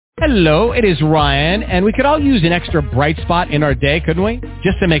Hello, it is Ryan, and we could all use an extra bright spot in our day, couldn't we?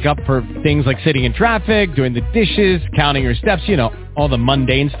 Just to make up for things like sitting in traffic, doing the dishes, counting your steps, you know, all the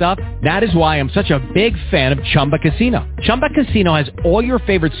mundane stuff. That is why I'm such a big fan of Chumba Casino. Chumba Casino has all your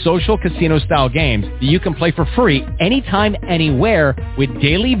favorite social casino-style games that you can play for free anytime, anywhere with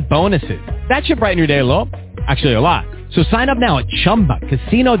daily bonuses. That should brighten your day a little. Actually, a lot. So sign up now at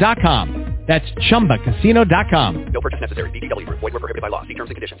ChumbaCasino.com. That's ChumbaCasino.com. No purchase necessary. VGW. Void where prohibited by law. See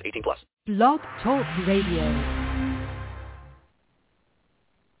terms and conditions. 18+. Blog Talk Radio.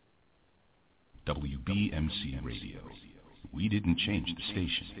 WBMC Radio. We didn't change the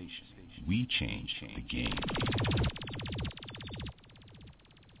station. We changed the game.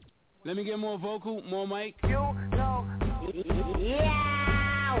 Let me get more vocal, more mic.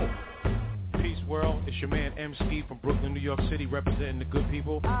 Peace world, it's your man MC from Brooklyn, New York City, representing the good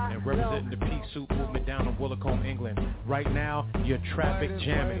people and representing the peace suit movement down in Willicombe, England. Right now, you're traffic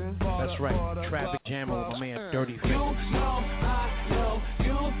jamming. That's right, traffic jamming with my man Dirty Fingers. I know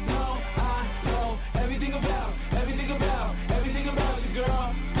everything about you,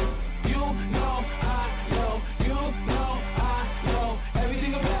 girl. You know I know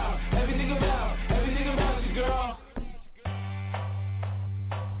everything about you, girl.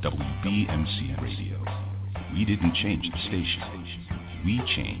 WBMC Radio. We didn't change the station. We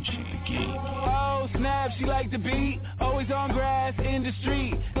changed the game. Oh snap, she like the beat. Always on grass in the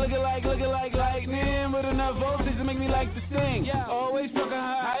street. Looking like lightning with enough voltage to make me like to sing. Always talking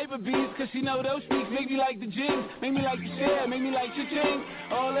her hyper beats, cause she know those speaks make me like the G's. Make me like the share, make me like cha-ching.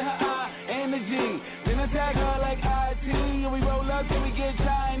 All in her I and the G. Then attack her like IT. And we roll up till we get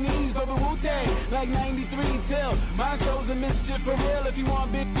Chinese. But Wu-Tang like 93 till. My show's a mischief for real. If you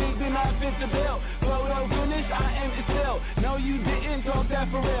want big, then I fit the bill. Photo finish, I am it still. No, you didn't talk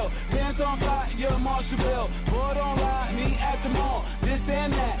that for real. Pants on fire, you're Marshall Bill. Boy, don't lie, me at the mall. This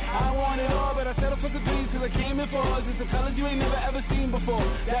and that, I want it all. But I settled for the threes cause I came in for us. It's the colors you ain't never ever seen before.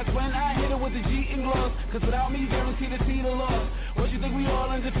 That's when I hit it with the G and gloss. Cause without me, guarantee to see the loss. What you think we all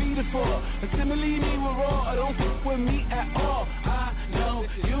undefeated for? Assimilating me with raw, or don't fuck with me at all. I know,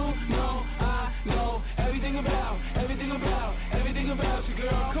 you know, I know everything about you,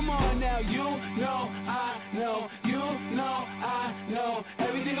 girl. Come on now, you know, I know, you know, I know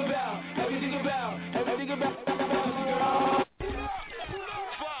everything about you, girl.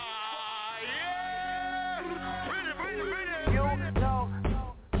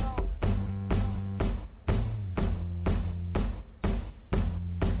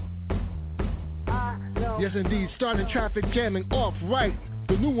 Yes, indeed. Starting traffic jamming off right.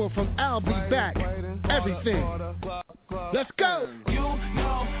 The new one from I'll Be Back. Everything. Let's go. You know,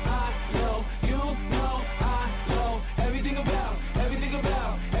 I know, you know, I know everything about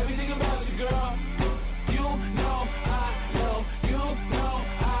you, girl. You know, I know, you know,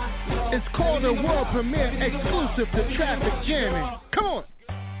 I know. It's called a world premiere exclusive to traffic jamming. Come on.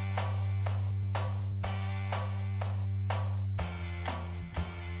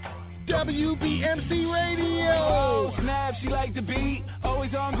 WBMC Radio. Oh, snap, she like the beat.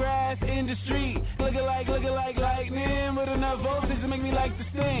 Always on grass in the street. Looking like lightning with enough voltage to make me like to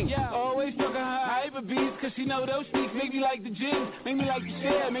sting. Always talking her hyper beats, cause she know those speaks make me like the G's. Make me like the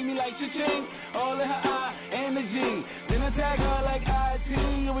share, make me like cha-ching. All in her I and the G. Then attack her like IT.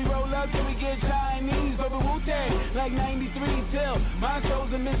 And we roll up till we get Chinese. But Wu-Tang like 93 till. My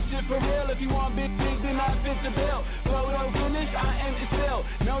show's a mischief for real. If you want big, then I fit the bill. Photo finish, I am it still.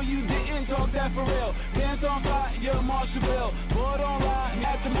 No, you didn't talk that for real. Pants on fire, you're Marshall Bill. Boy, don't lie,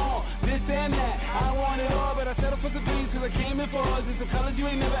 at the mall. This and that, I want it all. But I settled for the threes cause I came in for us. It's the colors you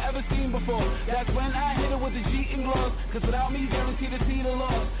ain't never ever seen before. That's when I hit it with the G and gloss. Cause without me, guarantee to see the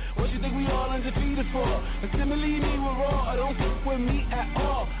loss. What you think we all undefeated for? Assimilating me with raw, or don't fuck with me at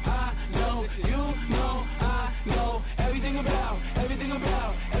all. I know, you know, I know everything about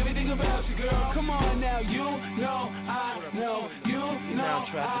you, girl. Come on now, you know, I know, you know,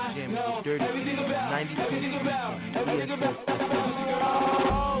 I know everything about you, girl.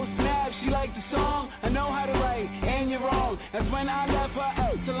 Oh, snap, she liked the song. I know how to write, and you're wrong. That's when I left her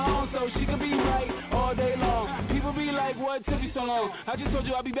out alone, so she could be right all day long. People be like, what took you so long? I just told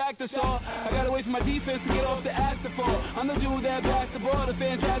you I'll be back, that's all. I gotta wait for my defense to get off the ass to fall. I'm the dude that passed the ball, the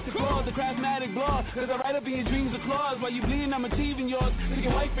fantastic flaw, the craftmatic blah. Cause I write up in your dreams of claws. While you bleeding, I'm achieving yours. Take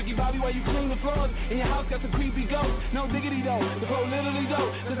your wife, Ricky Bobby, while you clean the floors. And your house got some creepy ghosts. No diggity though, the pro literally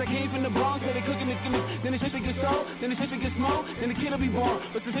though. Cause I came from the Bronx, where they cooking it, then the shit that gets sold, then the shit that gets smoked, then the kid'll be born.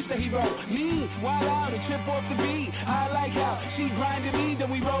 But the shit that he wrote, me, wild out and trip off the beat. I like how she grinded me,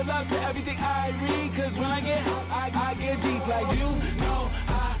 then we roll up to everything I read. Cause when I get hot, I get deep. Like you know,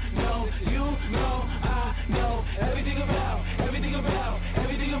 I know, you know, I know everything about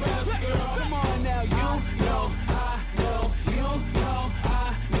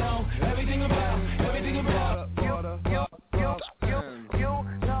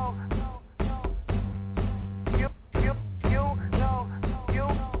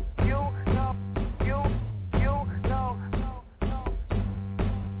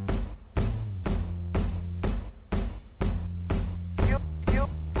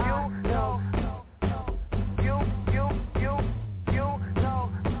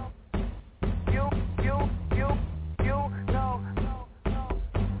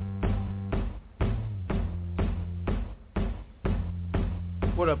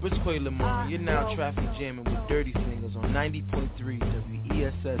up? It's Quay Lamar. You're now traffic jamming with Dirty Fingers on 90.3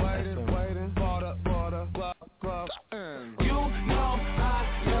 WESS FM. You know,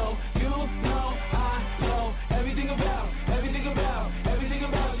 I know, you know, I know everything about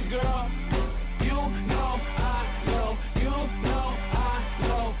you, girl. You know, I know, you know, I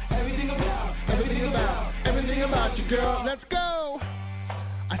know everything about you, girl. Let's go.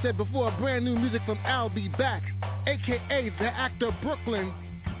 I said before, brand new music from I'll Be Back, a.k.a. the actor Brooklyn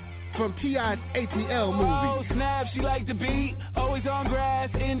from T.I.'s ATL movie. Oh, snap, she like the beat, always on grass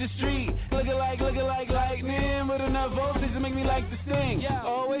in the street. Looking like lightning, with enough voltage to make me like to sing.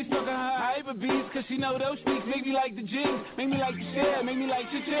 Always talking her hyper beats, cause she know those speaks make me like the G, make me like to share, make me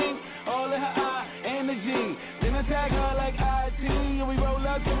like to ching. All in her I and the G. Then attack her like IT, and we roll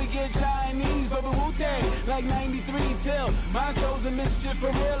up till we get Chinese. But Wu-Tang, like 93 till. My show's a mischief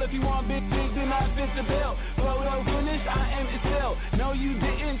for real. If you want big, then I fit the bill. Photo finish, I am it still. No, you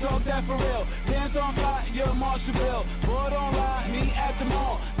didn't talk that for real. Dance on fire, you're Marshall Bill. Boy, don't lie, me at the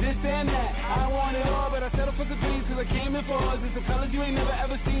mall. This and that, I want it all, but I settle for the dreams, cause I came in for us. It's the colors you ain't never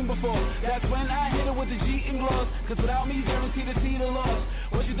ever seen before. That's when I hit it with the G and gloss, cause without me, you guarantee to see the loss.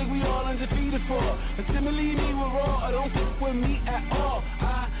 What you think we all undefeated for? Assimilating me with raw, or don't fuck with me at all.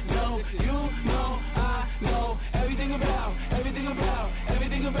 I know, you know, I know everything about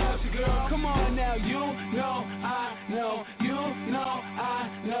you, girl. Come on now, you know, I know, you know, I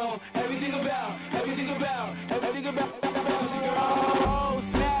know everything about you, girl. Oh,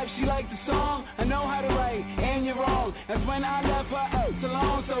 snap, she liked the song, I know how to write, and you're wrong. That's when I left her out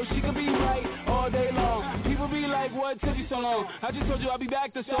alone, so she could be right all day long. People be like, what took you so long? I just told you I'll be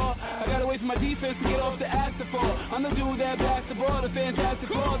back, that's all. I gotta wait for my defense to get off the asphalt. I'm the dude that passed the ball, the fantastic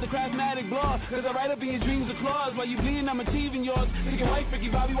ball, the craftmatic ball. Cause I write up in your dreams of claws. While you bleeding, I'm achieving yours. Thinking white Ricky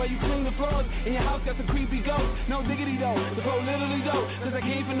Bobby while you clean the floors. In your house got some creepy ghosts. No diggity though, the cold literally though. Cause I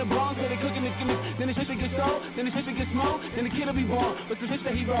came from the Bronx where they cooking the gimmicks. Then the shit that gets sold, then the shit that gets smoked, then the kid'll be born. But the shit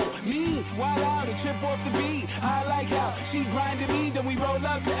that he wrote, me, wild out and trip off the beat. I like how she grinded me, then we roll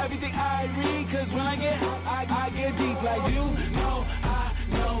up to everything I read. Cause when I get hot, I get deep like you know, I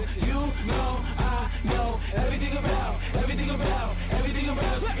know, you know, I know everything about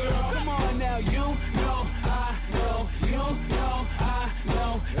you, girl. Come on now, you know, I know, you know, I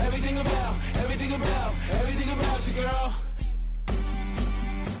know everything about you, girl.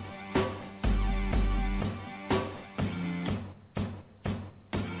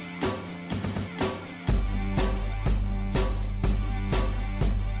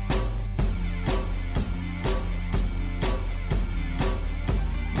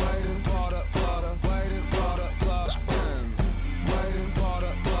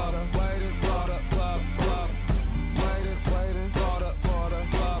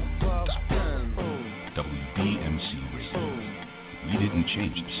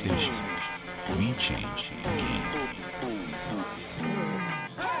 Change the station. We change the game.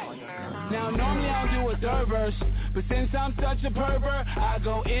 Now normally I'll do a third verse, but since I'm such a pervert, I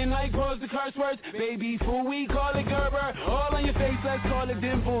go in like pros the curse words. Baby fool, we call it Gerber. All on your face, let's call it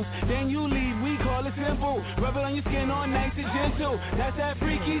dimples. Then you leave, we call it simple. Rub it on your skin all nice and gentle. That's that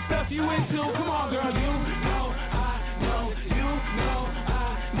freaky stuff you into. Come on, girl, you know, I know, you know,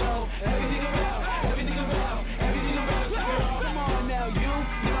 I know everything about you, girl. Come on now, you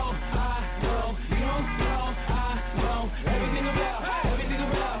know, I know, you know, I know everything about you, girl.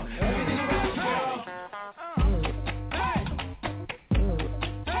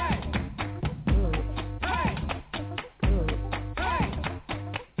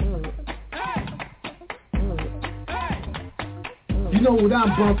 You know what I'm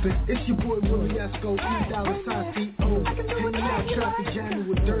bumping? It's your boy Willie Esco, E$C-O. Hanging out traffic jamming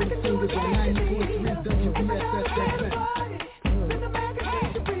with Dirty Fingers on 90.3 WBSS FM. Hey!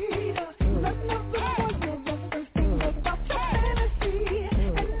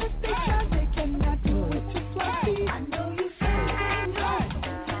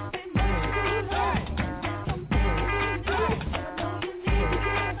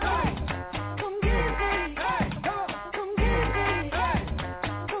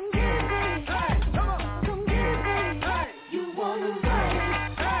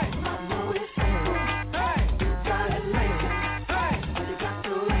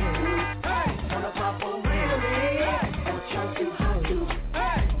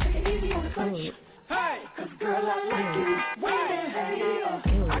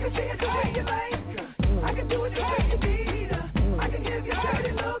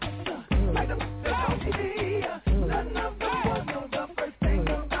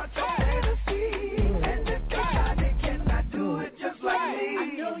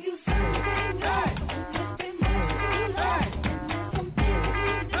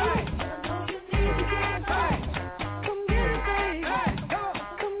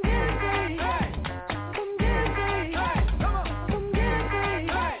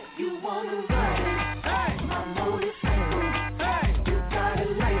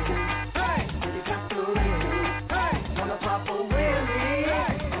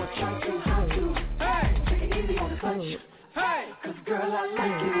 girl, I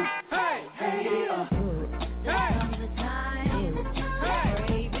like you. Hey, hey, hey. Comes the time,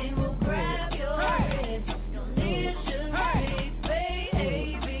 baby will grab your wrist. Don't need a sugar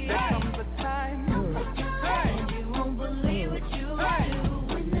baby. There comes a time, and you won't believe what you do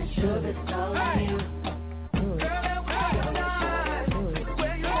when the sugar's all on you.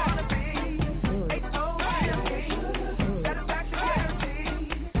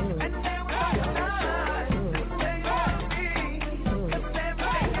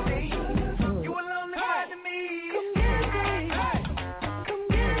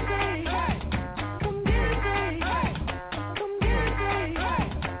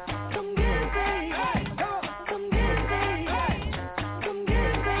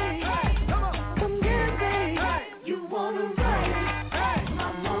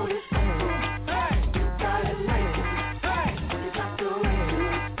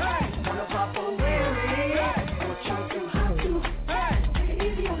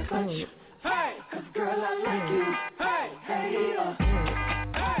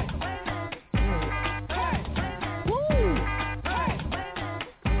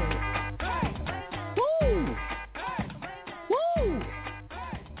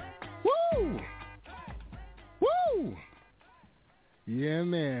 Yeah,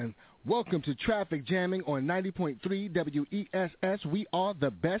 man. Welcome to Traffic Jamming on 90.3 WESS. We are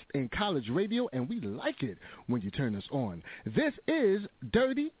the best in college radio, and we like it when you turn us on. This is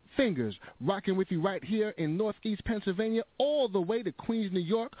Dirty Fingers, rocking with you right here in Northeast Pennsylvania, all the way to Queens, New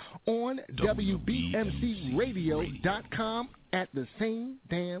York, on WBMCRadio.com at the same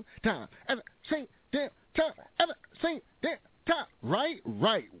damn time. At the same damn time. At the same damn time. Right.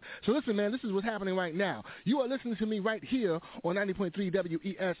 So listen, man, this is what's happening right now. You are listening to me right here on 90.3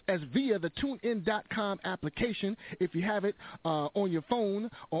 WESS via the TuneIn.com application. If you have it on your phone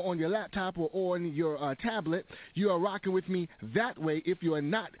or on your laptop or on your tablet, you are rocking with me that way. If you are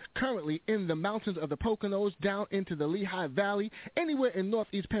not currently in the mountains of the Poconos, down into the Lehigh Valley, anywhere in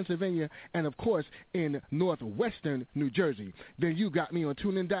Northeast Pennsylvania, and of course in Northwestern New Jersey, then you got me on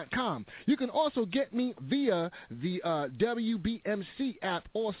TuneIn.com. You can also get me via the WBMC app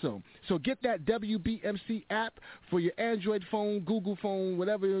also. So get that WBMC app for your Android phone, Google phone,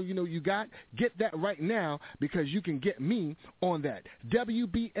 whatever you got. Get that right now because you can get me on that.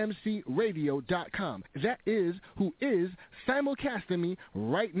 WBMCRadio.com. That is who is simulcasting me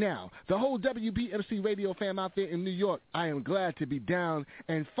right now. The whole WBMC radio fam out there in New York, I am glad to be down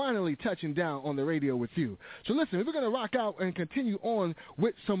and finally touching down on the radio with you. So listen, we're going to rock out and continue on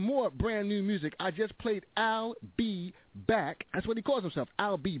with some more brand new music. I just played I'll Be Back. That's what he calls himself,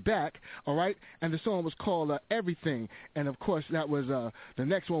 I'll Be Back, all right? And the song was called Everything. And, of course, that was the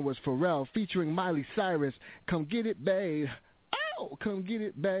next one was Pharrell featuring Miley Cyrus, Come Get It, Babe. Oh, come get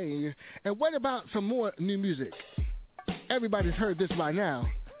it, babe. And what about some more new music? Everybody's heard this by now.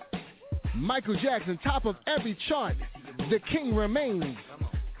 Michael Jackson, top of every chart, The King Remains.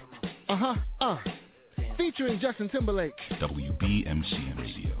 Featuring Justin Timberlake. WBMC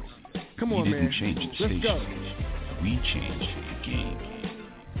Radio. Come on, man. We didn't man. change the Let's station. go. We changed the game.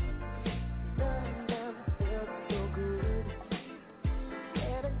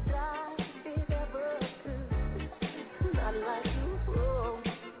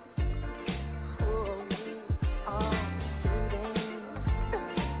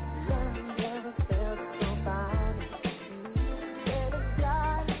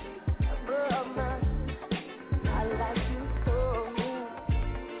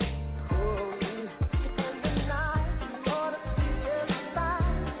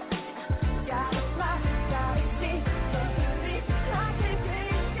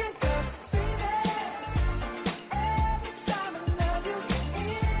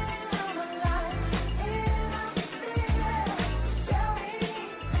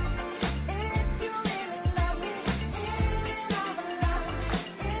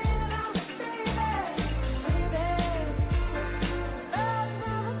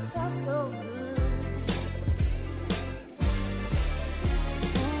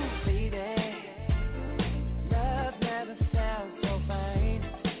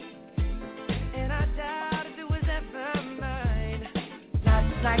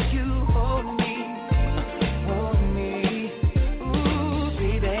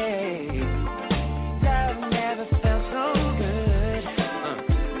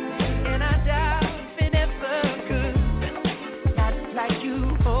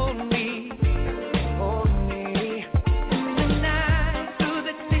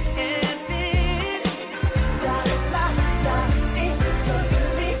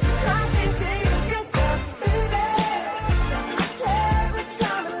 Every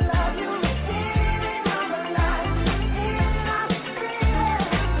time I love you.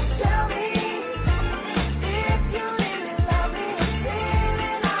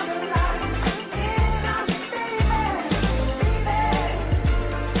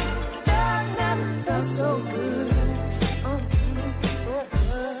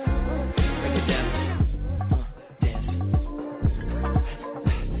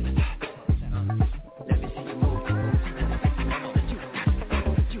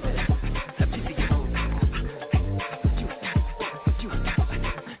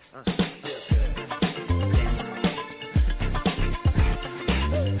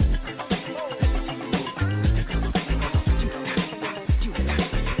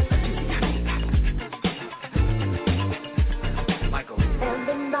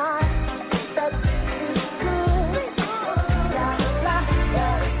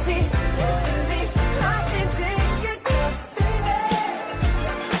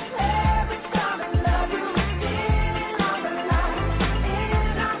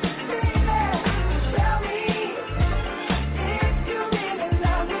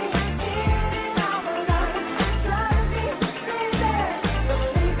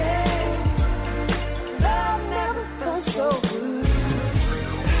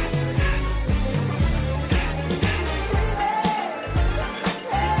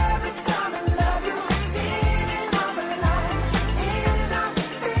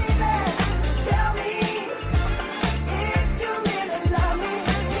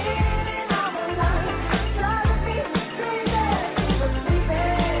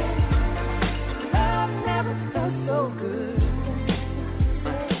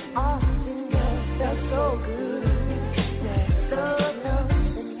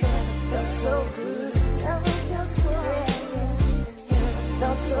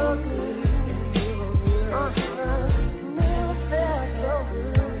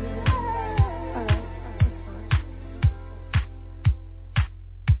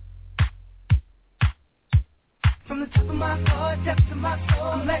 my soul,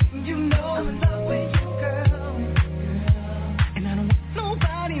 I'm letting you know I'm in love with you, girl. And I don't want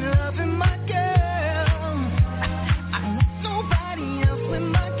nobody loving my girl. I don't want nobody else with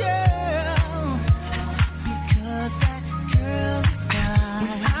my girl. Because that girl is mine.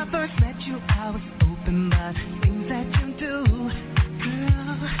 When I first met you, I was open by things that you do.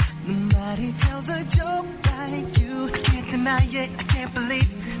 Girl, nobody tells a joke like you. I can't deny it, I can't believe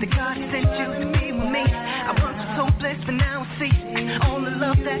that God sent you to be with me. I was so blessed, but now I see all the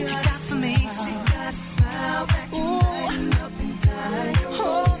love that you got for me. You got a smile that you lighten up inside.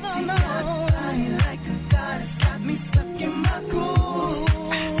 Oh, no, no. Body like a goddess, got me stuck in my groove.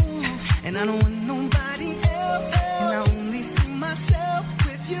 And I don't want nobody else, and I only see myself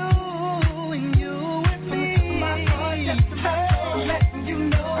with you, and you with me. My heart, just my soul, letting you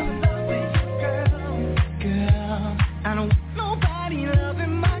know I'm in love with you, girl. Girl, I don't want nobody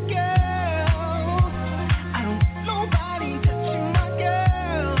loving my girl. I don't want nobody touching my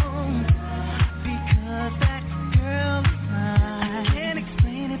girl. Because that girl is mine. I can't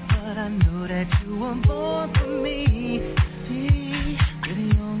explain it, but I know that you were born for me. You're the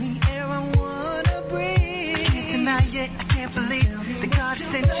only air I wanna breathe. I can't deny it, I can't believe that God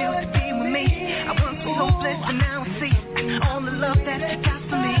sent you to be with me. I was so blessed, and now I see all the love that you got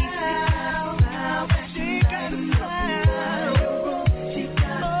for me. She got a smile. She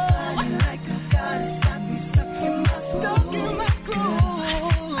got a body like a goddess, got me stuck in my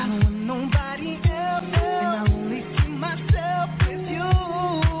groove. I don't want nobody else, and I only see myself with you,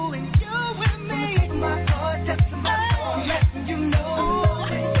 and you with me. My heart, that's my soul, letting you know I'm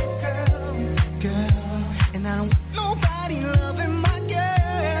loving you, girl. And I don't want nobody loving my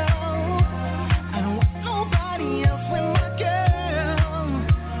girl. I don't want nobody else with my girl.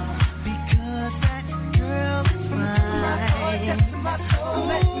 Because that girl is mine. My heart, that's my soul,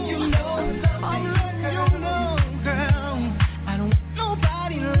 letting you know I'm letting you know, girl. I don't want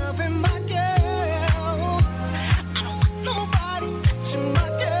nobody loving my girl. I don't want nobody touching my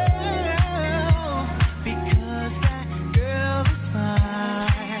girl. Because that girl is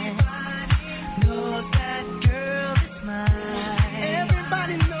mine. Knows that girl is mine.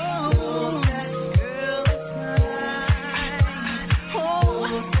 Everybody knows that girl is mine. Oh,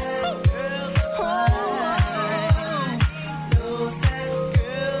 that girl is mine. Knows that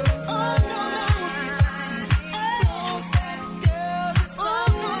girl is mine. Knows that girl is mine.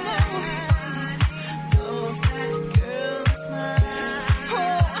 Knows that girl is mine.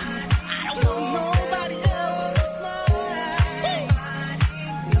 Oh, I don't want nobody else.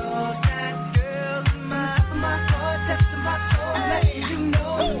 Knows that girl is mine. My heart, that's my soul, letting you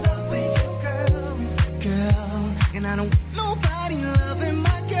know I'm in love with you, girl. And I don't want nobody loving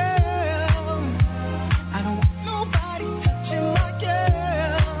my girl. I don't want nobody touching my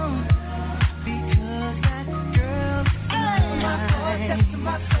girl. Because that girl is mine. My heart, that's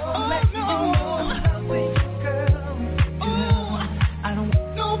my soul, letting you know I'm in love with you, girl. I don't want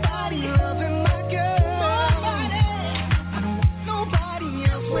nobody loving my girl. I don't want nobody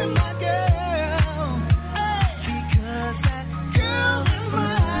else with my girl. Because that girl is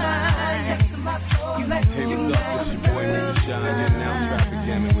mine. That's my soul, letting Hey, you what's know up? This is your boy, Mr. Shine. You're now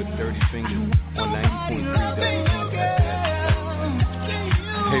TrafficJAMMING with Dirty Fingers on 90.3 WESS.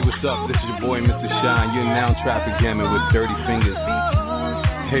 Hey, what's up? This is your boy, Mr. Shine. You're now TrafficJAMMING with Dirty Fingers.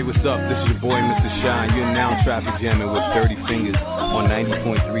 Hey, what's up? This is your boy, Mr. Shine. You're now TrafficJAMMING with Dirty Fingers on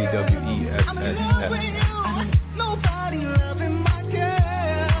 90.3 WESS. nobody loving my girl.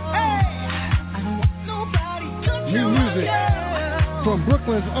 I don't want nobody touching New my music girl. from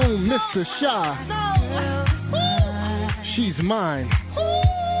Brooklyn's own Mr. Sha. She's mine.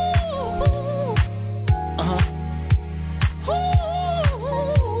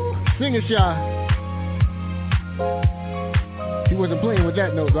 Sing it, Sha. He wasn't playing with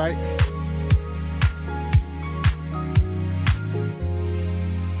that note, right?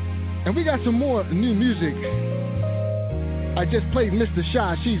 And we got some more new music. I just played Mr.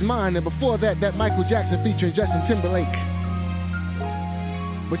 Sha, She's Mine, and before that Michael Jackson featuring Justin Timberlake.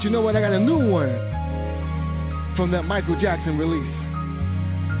 But you know what? I got a new one from that Michael Jackson release.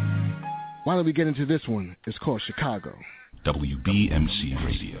 Why don't we get into this one? It's called Chicago. WBMC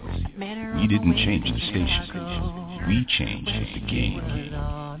Radio. We didn't change the station. We changed the game.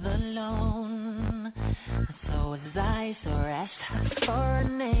 All alone. So his eyes were asked for a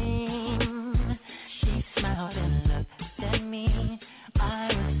name. She smiled and looked at me.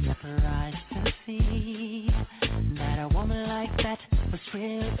 I was surprised to see that a woman like that was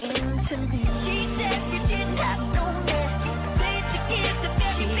real into me. She said you didn't have no name. Said you give the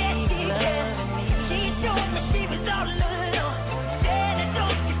very best she had. She told me she was all alone. Said I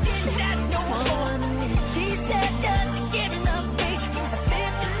don't you didn't have no one. She said just giving up faith.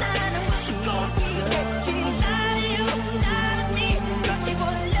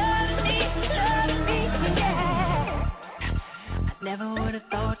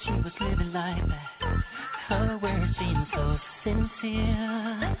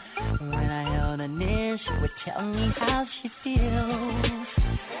 tell me how she feels.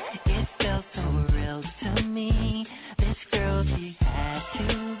 It felt so real to me. This girl, she had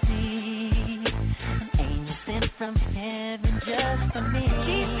to be an angel sent from heaven just for me.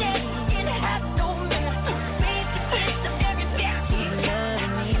 She said she didn't have no man, made the kiss of every back. She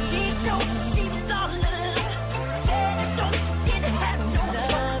loved me. She told me she was all alone. Said I told her she didn't have no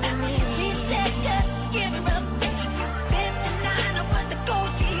love in me. She said just give her up. 59, I was the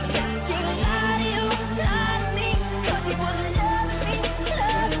gold. She said she lied to you, lied to me, 'cause she was loving me,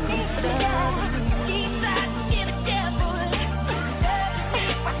 loving me. She tried to give a devil love me,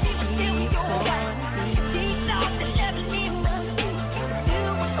 but she was still your wife. She thought that loving me must do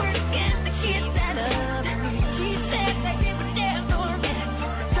the work and the kids that love me. She said that they were there for me,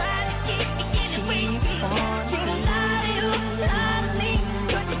 tried to keep me in the way she lied to you, lied to me,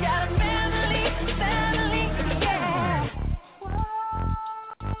 'cause she got a family, yeah.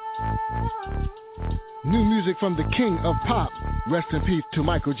 New music from the king of pop. Rest in peace to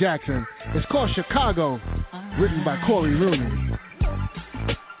Michael Jackson. It's called Chicago, written by Corey Rooney.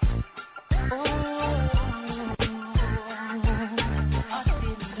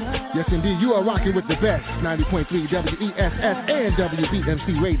 Yes, indeed, you are rocking with the best. 90.3 WESS and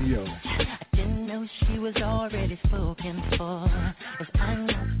WBMC Radio. I didn't know she was already spoken for, 'cause I'm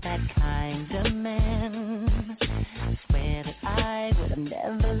not that kind of man. I swear that I would have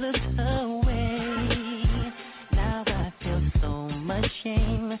never looked away. Now I feel so much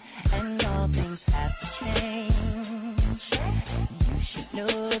shame, and all things have to change. You should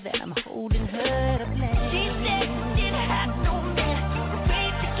know that I'm holding her to blame. She said she didn't have no man,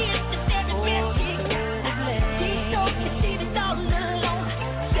 afraid to kiss the every breath she got. She told me she was all alone,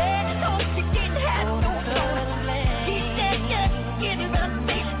 said I told she didn't have no phone. She said just give her up,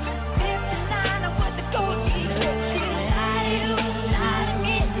 baby. 59, I was the gold. She said she lied to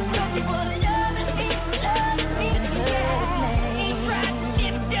me, 'cause she was loving me, yeah. He tried to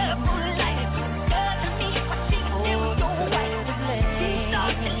give a devil life, loving me, but she was still your wife. She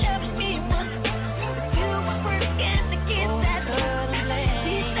thought that loving me was do the work and the kids that love me.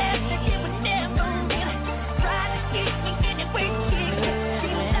 She said that it was never real, tried to keep me in the way she could. She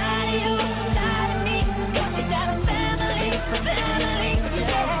lied to you, lied to me, 'cause she got a family, yeah.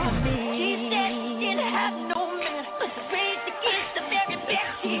 She said she didn't have no man, raised the kids the very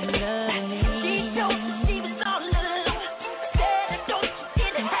best she loved me. She told me she was all alone, said I told she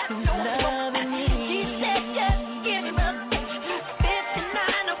didn't have no love in me. She said just give her up.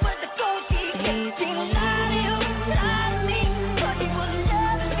 59, I was the gold. She lied to you, lied to me, 'cause she was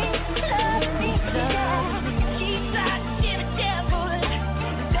loving me, yeah. She tried to give a devil loving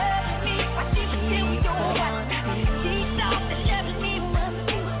me, but she was still your wife. She thought that loving me must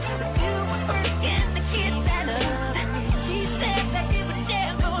do the work and the kids that love me. She said that it was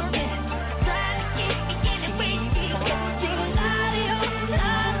there for me, tried to keep me in the way she could. She lied to you,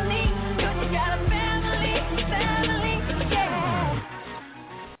 lied to me, 'cause she got a family, yeah.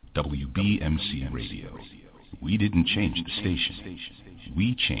 WBMC Radio. We didn't change the station.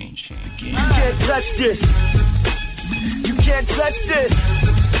 We changed the game. You can't touch this. You can't touch this.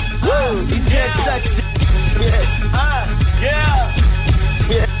 Woo, you can't touch this. Yeah. Yeah.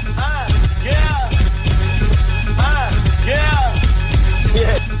 Yeah. Yeah.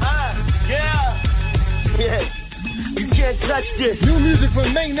 Yeah. Yeah. You can't touch this. New music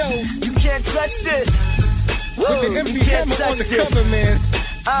from Mano. You can't touch this. With the empty hammer on the cover, man.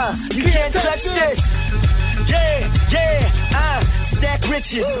 You can't touch this. Yeah. Stack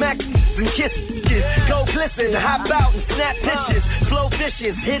riches, smack and kisses. Go glisten, hop out and snap pictures. Flow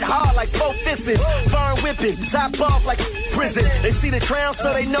vicious, hit hard like 4 fists. Foreign whipping, top off like prison. They see the crown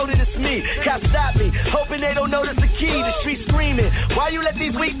so they know that it's me. Cops stop me, hoping they don't notice the key. The street screaming, why you let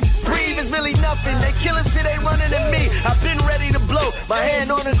these weak breathe? It's really nothing. They killing shit, they running at me. I've been ready to blow, my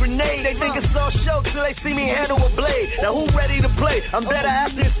hand on a grenade. They think it's all show till they see me handle a blade. Now who ready to play? I'm better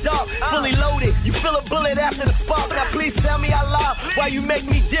after it's dark, fully loaded. You feel a bullet after the spark. Now please tell me I lie, why you make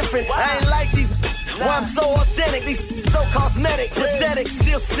me different? I ain't like these, why I'm so authentic. These so cosmetic, pathetic,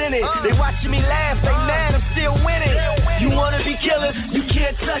 still sinning. They watching me laugh, they mad, I'm still winning. You wanna be killers, you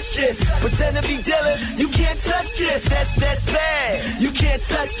can't touch this. Pretend to be dealers, you can't touch this. That's bad, you can't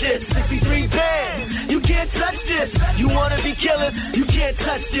touch this. 63 bad, you can't touch this. You wanna be killers, you can't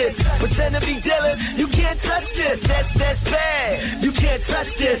touch this. Pretend to be dealers, you can't touch this. That's bad, you can't touch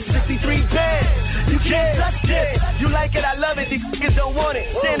this. 63 bad, you can't touch this. You like it, I love it, these niggas don't want it.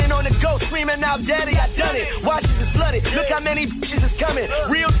 Standing on the go, screaming out, daddy, I done it. Watches is flooded, look how many bitches is coming.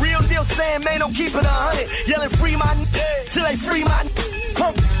 Real deal saying, man, don't keep it 100. Yelling free my till they free my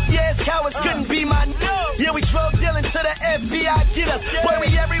pump, yeah, it's cowards couldn't be my Yeah, we drove dealing to the FBI get us. Boy, we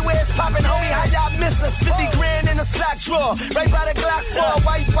everywhere, it's poppin', homie, how y'all miss us? 50 grand in a sock drawer, right by the Glock 4.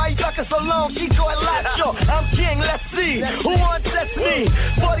 White fucking so long, she go a lot short. I'm king, let's see, who wants that's me?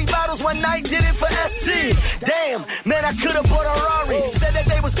 40 bottles one night, did it for SC. Damn, man, I could've bought a Rari. Said that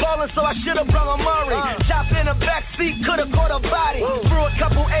they was ballin', so I should've brought a Murray. Chop in the back seat, could've caught a body. Threw a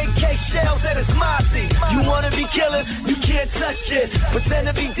couple AK shells at his Mossy. You wanna be killin', you can't touch this. Pretend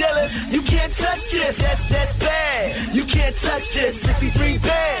to be dealin', you can't touch this. That's bad, you can't touch this. 63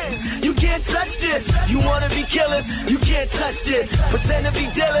 bad, you can't touch this. You wanna be killin', you can't touch this. Pretend to be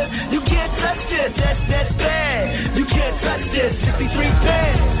dealin', you can't touch this. That's bad, you can't touch this. 63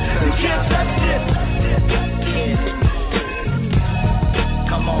 bad, you can't touch this.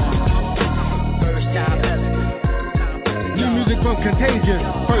 Come on, first time felon. New music from Contagious,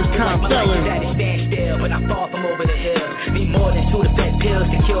 first time felon. Stand still, but I'm far from over the hill. Need more than 2 defense pills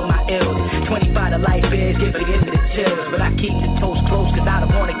to kill my ills. 25 to life is, give it into the chills. But I keep the toast close cause I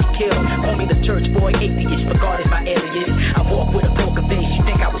don't wanna get killed. Call me the church boy, atheist, regarded my alias. I walk with a poker face, you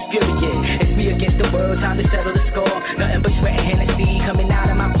think I was furious. It's me against the world, time to settle the score. Nothing but sweat and Hennessy coming out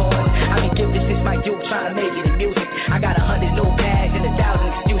of my pores. I've been gifted since my youth, trying to make it in music. I got 100 notepads and 1,000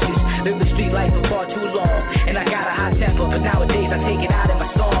 excuses. Live the street life for far too long. And I got a hot temper, but nowadays I take it out in my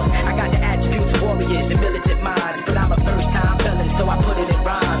songs. I got the attributes of warriors and militant minds. But I'm a first time felon, so I put it in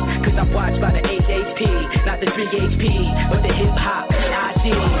rhymes. Cause I'm watched by the 8HP, not the 3HP, but the hip hop PID.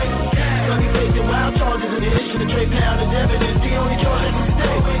 So we facing wild charges in addition to trade pound as evidence. The only charge is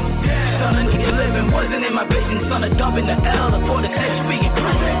mistake. Son of nigga living wasn't in my vision. Son of dumping the L for the century in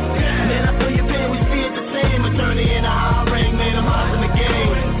prison. Man, I feel your pain, we see it the same. Attorney in a high rank, man, I'm hot in the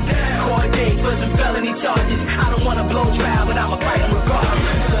game. Court date for some felony charges. I don't wanna blow trial, but I'ma fight him regardless.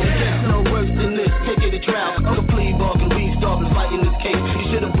 So it gets no worse than this, take it to trial. I'm a plea bargain, we start fighting this case.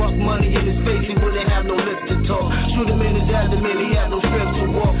 He should've bucked money in his face, he wouldn't have no lips to talk. Shoot him in his abdomen, he had no strength to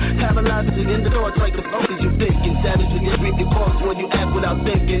walk. Paralyzes it in the thoughts like the fuck is you thinking? Savage to get reap your costs when you act without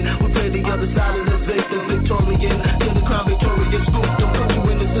thinking. We play the other side of the victim, Victorian. Till the crime victorious scoop them. Put you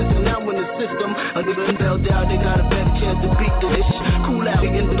in the system, now in the system. Under the bell down, they got a better chance to beat this. Cool out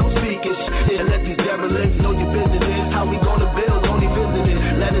again, but don't speak it. Yeah, let these derelicts know your business. How we gonna build, only visiting.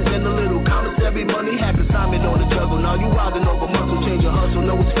 Letters in the little commissary, money happens, Simon on the juggle. Now you wildin' over muscle, change your hustle.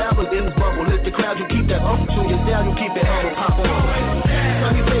 Know it's fabulous in this bubble. Lift the crowd, you keep that up to your style, you keep it humble, pop on. So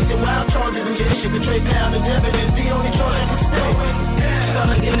you facing wild charges and your issue, betray pound as evidence. The only charge is mistake. Son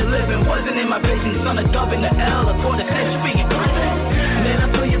of in the living wasn't in my vision. Son of dubbing the L for the century in prison. Man, I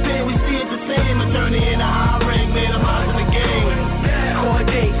feel your pain, we see it the same. Attorney in a high rank, man, I'm hot in the game. Court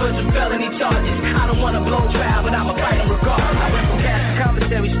date for some felony charges. I don't wanna blow trial, but I'ma fight him regardless. I went from cash to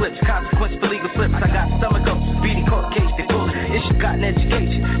commissary slips, consequence for legal slips. I got stomach ups, beating court case, they pull it. Issue got an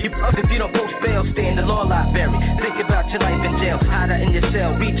education. You up if you don't post bail, stay in the law library. Think about your life in jail, hide out in your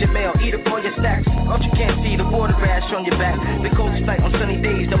cell, read your mail, eat up all your snacks. But you can't see the water rash on your back. The coach fight on sunny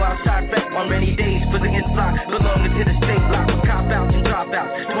days, no outside rep on rainy days. For the in-block, belonging to the state block. Cop outs and drop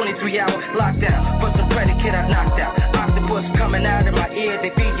outs, 23-hour lockdown. But some predicate I knocked out. Octopus coming out of my ear,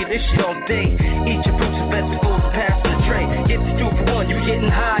 they feed you this shit all day. Eat your fruits and vegetables, pass the tray. Get the 2 for 1, you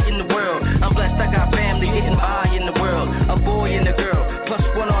getting high in the world. I'm blessed, I got family getting by in the world. A boy and a girl, plus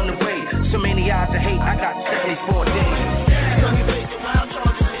 1 on the way. So many eyes of hate, I got 74 days.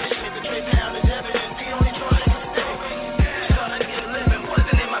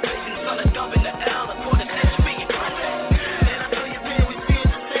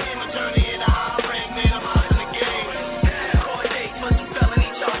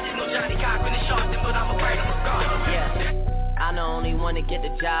 Get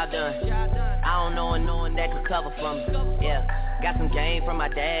the job done. I don't know no one that could cover for me. Yeah, got some game from my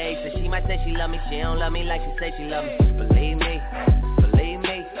day. So she might say she love me, she don't love me like she say she love me. Believe me, believe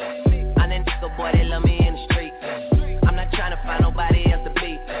me. I'm that nigga boy that love me in the street. I'm not trying to find nobody else to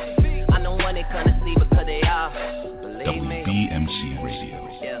beat. I'm the one that couldn't see because they are. Believe me. WBMC Radio.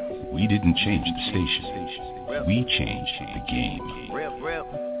 Yeah. We didn't change the station. We changed the game. Real.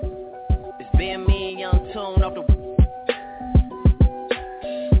 It's being me and Young Tune off the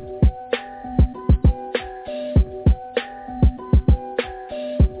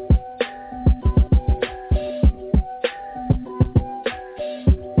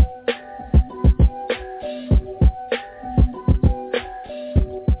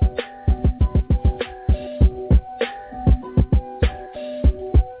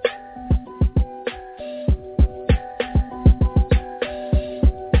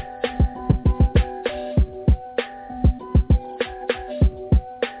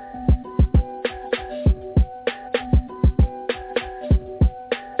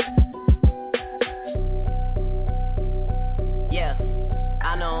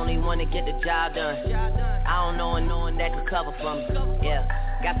cover for me. Yeah,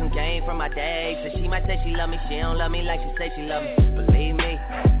 got some game from my days. So she might say she love me, she don't love me like she say she love me. Believe me,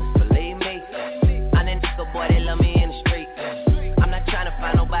 believe me. I'm that nigga boy, they love me in the street. I'm not trying to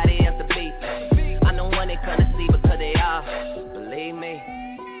find nobody else to beat. I'm the one they couldn't see because they are. Believe me.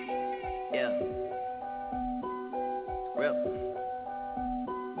 Yeah.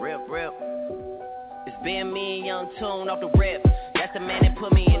 Rip. It's been me and Young Tune off the rip. That's the man that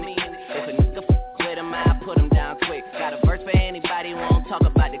put me in the. If a nigga with him, I put him down quick. Got a verse for anybody who won't talk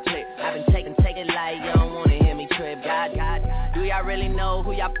about the clip. I've been taking it like you don't wanna hear me trip. God, do y'all really know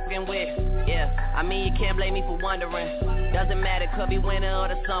who y'all fucking with? Yeah, I mean you can't blame me for wondering. Doesn't matter, could be winter or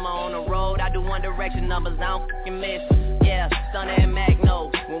the summer. On the road, I do One Direction numbers, I don't fucking miss. Yeah, Stunner and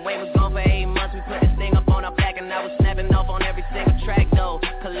Magno. When Wayne was gone for 8 months, we put this thing up on our back, and I was snapping off on every single track though.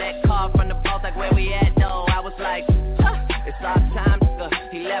 Collect card from the boss, like where we at though. I was like, it's our time, nigga.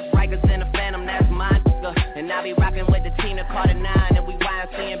 He left Rikers in the Phantom, that's my nigga. And I be rocking with the team, the Carter 9, and we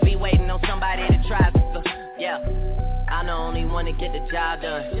YMC and be waiting on somebody to try, nigga. Yeah, I'm the only one to get the job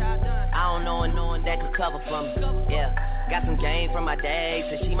done. I don't know one that could cover for me. Yeah, got some game from my days.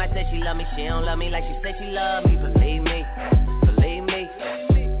 So she might say she love me, she don't love me like she say she love me. Believe me, believe me.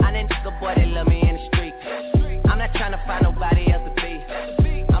 I'm that nigga boy, they love me in the street. I'm not trying to find nobody else to be.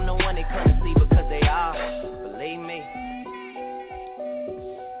 I'm the one they couldn't see because they are. Believe me.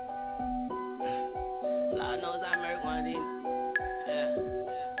 Lord knows I murdered one of these. Yeah.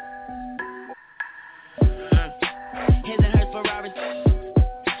 His and hers Ferraris.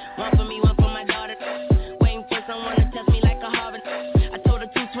 One for me, one for my daughter. Waiting for someone to test me like a Harvard. I told her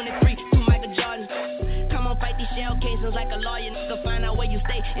 223, 2 Michael Jordan. Come on, fight these shell cases like a lawyer. Nigga, find out where you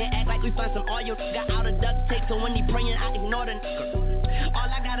stay and act like we find some oil. Got out of duct tape, so when he praying, I ignore the nigga. All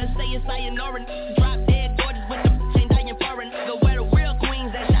I gotta say is sayonara. Drop dead gorgeous with the chain dying for a nigga. Where the real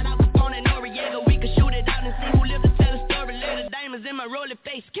queens that shout out Capone and Noriega. We can shoot it out and see who live to tell a story later. Diamonds in my rolling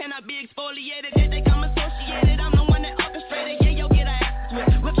face cannot be exfoliated. They think I'm associated. I'm the one that orchestrated. Yeah, yo, get a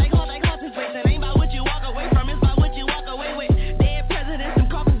ass whip like horses racing. Ain't about what you walk away from, it's about what you walk away with. Dead presidents and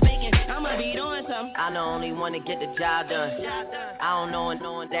coffins vacant. I'ma be doing something. I'm the only one to get the job done. I don't know one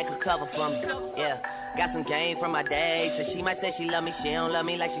that could cover for me. Yeah, got some game from my days. So she might say she love me, she don't love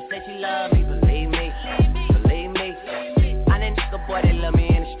me like she said she love me. Believe me, believe me. I'm that nigga boy, they love me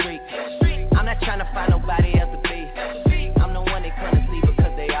in the street. I'm not trying to find nobody else to be. I'm the one they couldn't see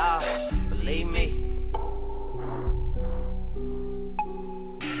because they are. Believe me.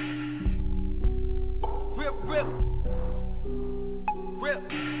 Rip.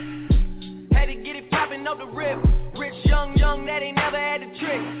 Had to get it poppin' off the rip. Rich, young, that ain't never had the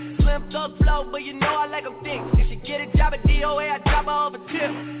trick. Slim thug flow, but you know I like them thick. If she get a job at DOA, I drop her off a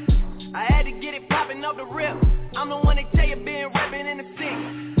tip. I had to get it poppin' off the rip. I'm the one they tell you been rapping in the six.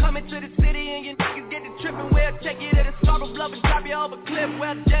 Coming to the city and you niggas get the trippin'. We'll take you to the Scarborough Bluff and drop you off a cliff.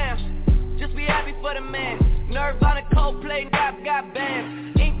 Well, damn, just be happy for the man. Nirvana, Coldplay, Rap got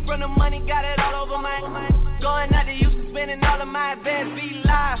bands. Ink from the money, got it all over my mind. Going out to Houston, spending all of my advance. Be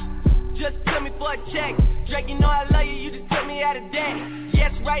live, just tell me for a check. Drake, you know I love you, you just took me out of debt.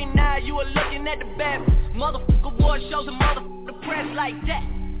 Yes, right now, you are looking at the best. Motherfucker award shows and motherfucker press like that.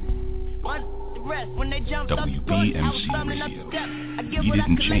 One the rest, when they jumped up the court, I was stumbling up the steps. I give what I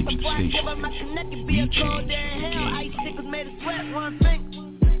collect before I give up my connect. It be a cold day in hell, ice stickers made of sweat, one finger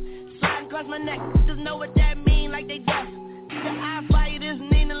sliding across my neck, just know what that mean, like they deaf. I fire this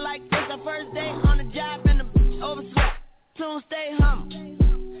Nina like this, our first day on the job and the oversweat. Tune stay humble,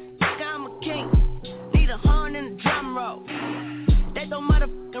 like I'm a king. Need a horn and a drum roll. They throw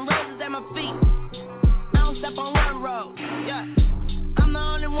motherfucking roses at my feet. I don't step on one road, yeah. I'm the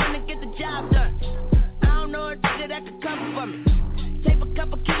only one to get the job done. I don't know a nigga that could cover for me. Tape a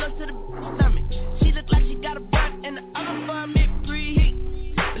couple kilos to the stomach. She look like she got a butt and the other for me preheat.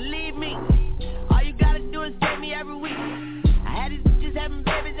 Believe me, all you gotta do is take me every week. I had these bitches having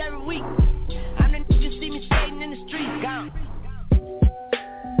babies every week. I'm the nigga you see me skating in the streets, gone.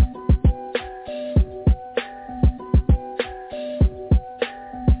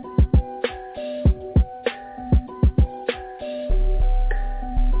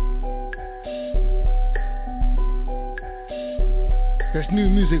 That's new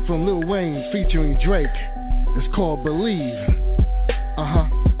music from Lil Wayne featuring Drake. It's called Believe.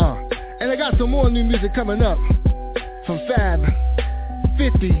 And I got some more new music coming up from Fab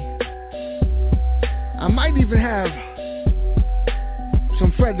 50. I might even have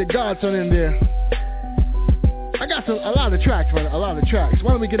some Fred the Godson in there. I got a lot of tracks. Why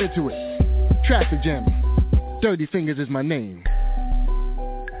don't we get into it? TraffcJAMMING. Dirty Fingers is my name.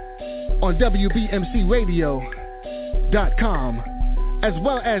 On WBMCRadio.com. as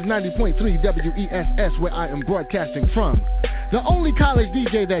well as 90.3 WESS, where I am broadcasting from. The only college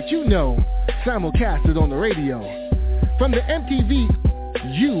DJ that you know, simulcasted on the radio. From the MTV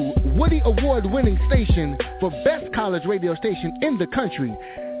Woody Award-winning station for best college radio station in the country,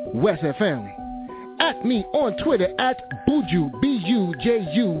 West FM. At me on Twitter at Buju,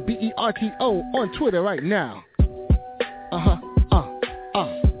 BUJUBERTO on Twitter right now.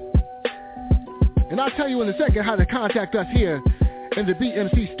 And I'll tell you in a second how to contact us here in the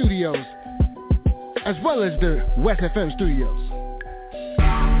BMC studios, as well as the West FM studios.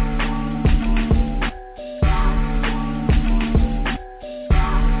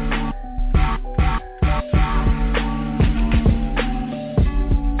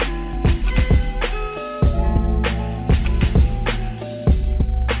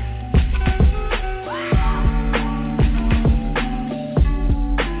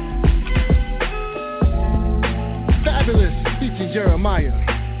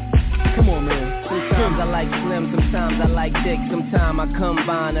 Come on, man. Sometimes I like slim, sometimes I like thick. Sometimes I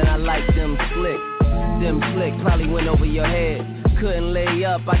combine and I like them slick. Them slick probably went over your head. Couldn't lay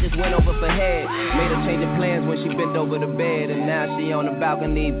up, I just went over for head. Made her change of plans when she bent over the bed. And now she on the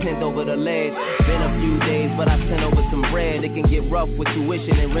balcony, pinned over the ledge. Been a few days, but I sent over some bread. It can get rough with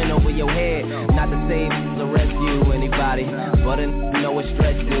tuition and rent over your head. Not to save or rescue anybody, but I know what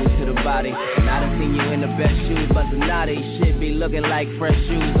stress do to the body. And I done seen you in the best shoes, but the naughty shit be looking like fresh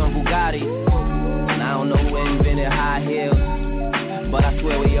shoes on Bugatti. And I don't know who invented high heels, but I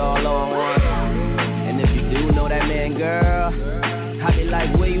swear we all on one. And if you do know that man, girl, I be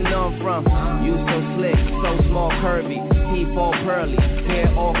like, where you know I'm from? You so slick, so small, curvy. Teeth all pearly,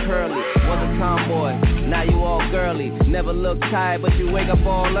 hair all curly. Was a tomboy, now you all girly. Never look tired, but you wake up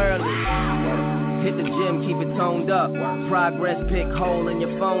all early. Hit the gym, keep it toned up. Progress pic, hole in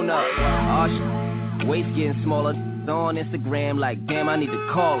your phone up. Waist getting smaller. On Instagram, like, damn, I need to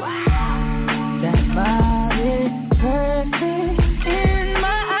call her. That body perfect in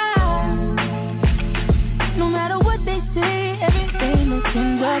my eyes. No matter what they say, everything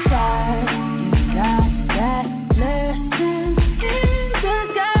looking just right. You got that blessing in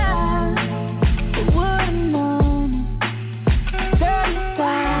disguise. But would've known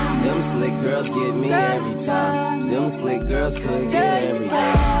 35. Them slick girls get me every time. Them slick girls could get every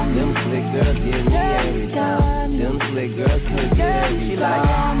time. Them slick girls get me every time. Them slick girls could get every time. She like,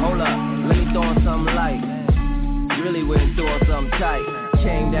 hold up, let me throw on something light. Really went through on something tight.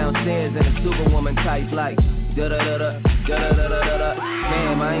 Came downstairs in a superwoman type like da-da-da-da, da-da-da-da-da.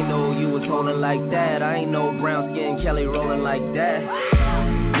 Damn, I ain't know you was holding like that. I ain't know brown skin Kelly rolling like that.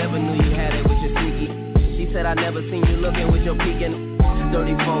 Never knew you had it with your sneaky. She said I never seen you looking with your peeking.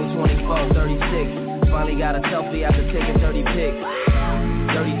 34, 24, 36. Finally got a selfie after taking 30 pics.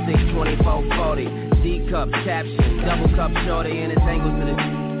 36, 24, 40. D-cup, caption, double cup shorty, and it's angles to the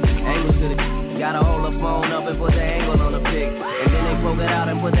Gotta hold the phone up and put the angle on the pic. And then they poke it out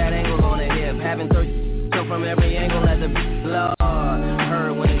and put that angle on the hip. Having 30 come from every angle as a Lord.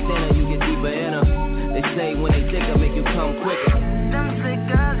 Heard when they thinner, you get deeper in her. They say when they thicker, make you come quicker. Them slick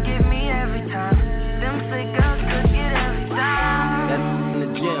girls get me every time. Them slick girls could get every time. That's in the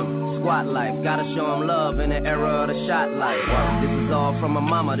gym, squat life. Gotta show them love in the era of the shot life. This is all from my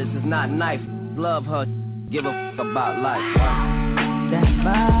mama, this is not knife. Love her, give a fuck about life. That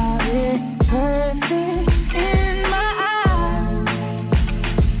body perfect in my eyes.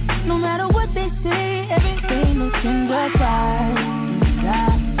 No matter what they say, everything looking just right. You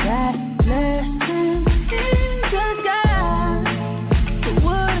got that blessing in disguise. But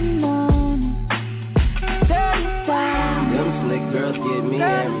would've known 35. Them slick girls get me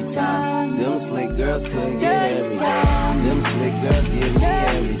every time. Them slick girls could get every time. Them slick girls get me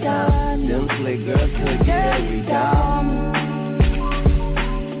every time. Them slick girls could get every time.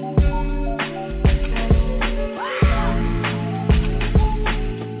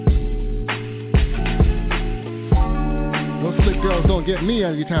 Slick girls don't get me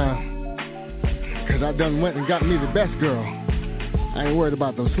every time, cause I done went and got me the best girl. I ain't worried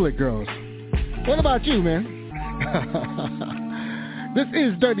about those slick girls. What about you, man? This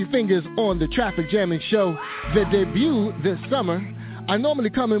is Dirty Fingers on the Traffic Jamming Show, the debut this summer. I normally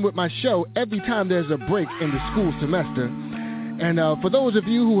come in with my show every time there's a break in the school semester. And for those of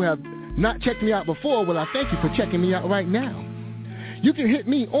you who have not checked me out before, well, I thank you for checking me out right now. You can hit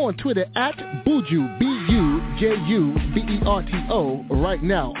me on Twitter at Buju, BUJUBERTO, right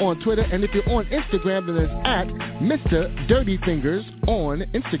now on Twitter. And if you're on Instagram, then it's at Mr. Dirty Fingers on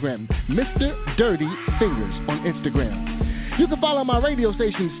Instagram. Mr. Dirty Fingers on Instagram. You can follow my radio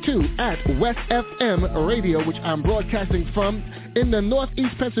stations too at West FM Radio, which I'm broadcasting from in the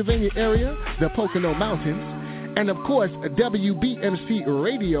Northeast Pennsylvania area, the Pocono Mountains. And of course, WBMC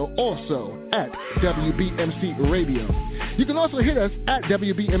Radio also at WBMC Radio. You can also hit us at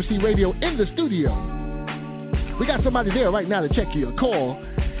WBMC Radio in the studio. We got somebody there right now to check your call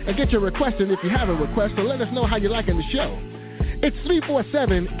and get your request in if you have a request, so let us know how you're liking the show. It's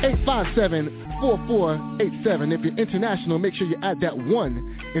 347-857-4487. If you're international, make sure you add that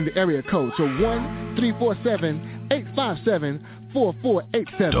 1 in the area code. So 1-347-857-4487.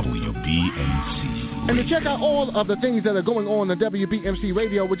 WBMC. And to check out all of the things that are going on WBMC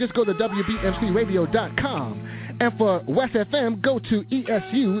Radio, we'll just go to WBMCRadio.com. And for West FM, go to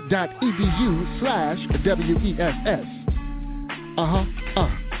esu.edu/WESS.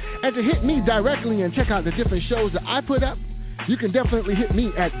 And to hit me directly and check out the different shows that I put up, you can definitely hit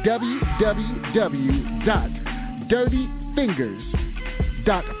me at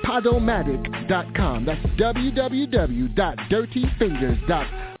www.dirtyfingers.podomatic.com. That's www.dirtyfingers.com.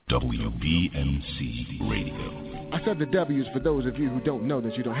 WBMC Radio. I said the W's for those of you who don't know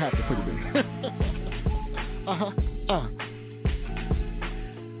that you don't have to put it in.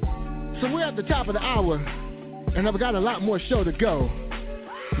 So we're at the top of the hour, and I've got a lot more show to go.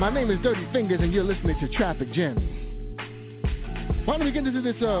 My name is Dirty Fingers, and you're listening to Traffic Jamming. Why don't we get into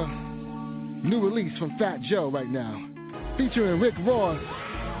this new release from Fat Joe right now, featuring Rick Ross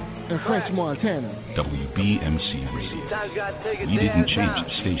and French Montana. WBMC Radio. We didn't change the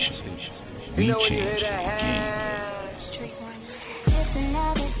station. We changed the game. Just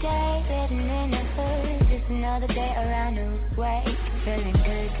another day living in the hood. Just another day around the way. Feeling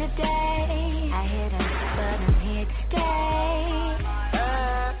good today. I hit 'em, but I'm here to stay.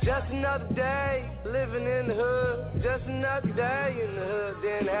 Just another day living in the hood. Just another day in the hood.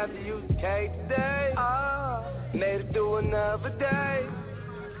 Didn't have to use the K today. Made it through another day.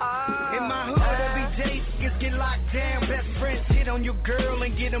 In my hood, every day niggas get locked down. Best friends hit on your girl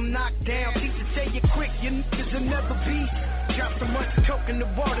and get them knocked down. Teachers say you quick, your niggas will never be. Drop so much coke in the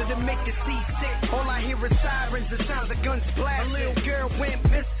water to make it seasick. All I hear is sirens, the sounds of guns blasting. A little girl went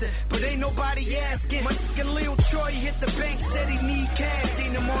missing, but ain't nobody asking. My nigga Lil Troy hit the bank, said he need cash.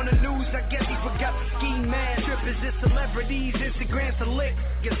 Seen him on the news, I guess he forgot the ski mask. Strippers is celebrities, Instagram's a lick.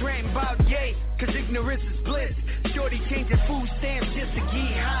 Gets ranting about yay, cause ignorance is bliss. Shorty changing food stamps just to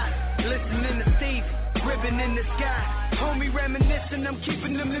get hot. Listening to Steve, ribbon in the sky. Homie reminiscing, I'm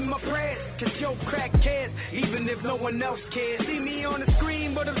keeping them in my prayers. Cause yo crack cares, even if no one else cares. See me on the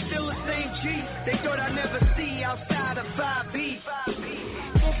screen, but I'm still the same G. They thought I'd never see outside of 5B.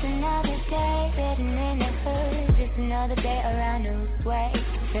 Just another day living in the hood. Just another day around the way.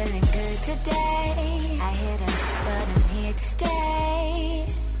 Feeling good today. I hit 'em, but I'm here to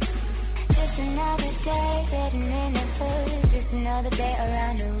stay. Just another day living in the hood. Just another day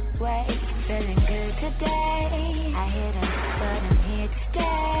around the way. Feeling good today. I hit 'em, but I'm here to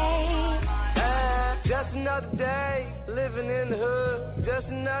stay. Just another day living in the hood. Just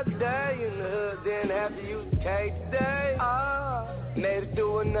another day in the hood. Didn't have to use the K today. Made it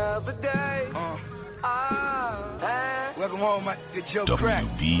through another day. Welcome home, my good Joe Crack.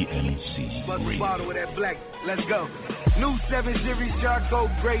 WBMC Bust a Radio. bottle with that black. Let's go. New 7 Series Charcoal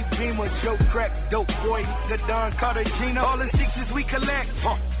Gray Beamer. Joe Crack, dope boy, the Don Carter Gino. All the sixes we collect.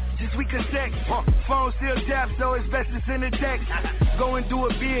 Just we connect. Phone still tap, so it's best to send a text. Go and do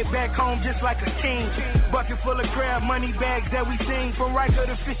a bid back home just like a king. Bucket full of crab, money bags that we sing. From Riker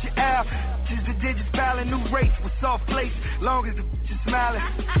to Fisher Ave. Just the digits piling, new rates with soft plates. Long as the bitch is smiling.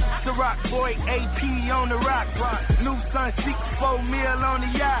 The rock boy, AP on the rock. New Sun 6-4 mil on the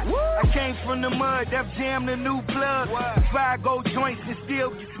yacht. I came from the mud, Def Jam the new plug. 5 gold joints and still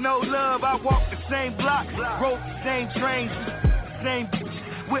gets no love. I walk the same block, rode the same trains, same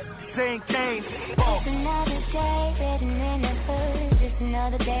whip, same cane. Just another day living in the hood. Just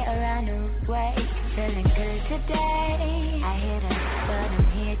another day around the way. Feeling good today. I hit 'em, but I'm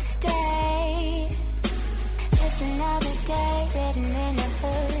here to stay. Just another day living in the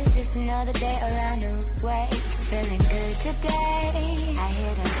hood. Just another day around the way. Feeling good today. I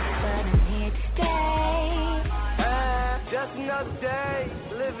hit 'em, but I'm here to stay. Just another day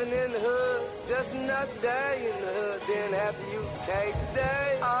living in the hood. Just another day in the hood. Didn't have to use the K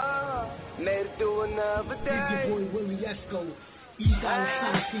today. Made it through another day. It's your boy Willie Esco. East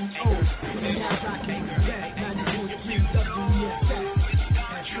Island CEO. And now rocking the back. 90.3 WESS.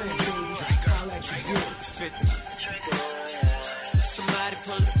 And translating. I'll let you do it. Somebody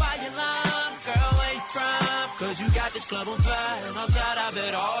pull the fire line. Girl, where you from? Cause you got this club on fire. And outside I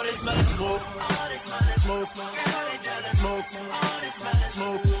bet all this money smoke. All this money smoke. Smoke. All this money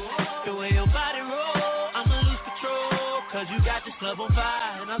smoke. The way your body roll, I'ma lose control. Cause you got this club on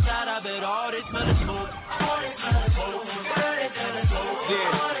fire, and outside I bet all they smell is smoke. All they smell is smoke. All they smell is smoke.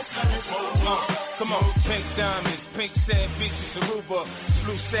 Yeah. All they smell is smoke. Come on, pink diamonds, pink sand beaches, Aruba,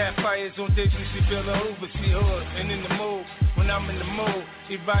 blue sapphires on days when she feel the Hoover, she hood and in the mood. When I'm in the mood,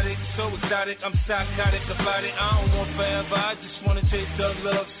 erotic, so exotic, I'm psychotic about it. I don't want forever, I just wanna taste the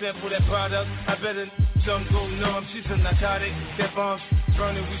love, sample that product. I better some go numb, she's a narcotic. That bomb's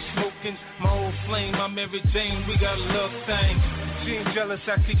burning, we smoking. My whole flame, I'm Mary Jane, we got a love thing. She ain't jealous,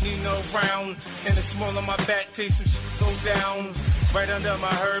 I keep Nino around. And the small on my back, taste some shit go down. Right under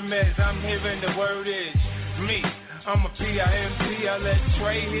my Hermes, I'm hearing the word is me. I'm a P.I.M.P. I let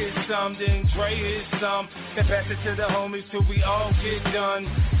Trey hit some, then Dre hit some. Then pass it to the homies till we all get done.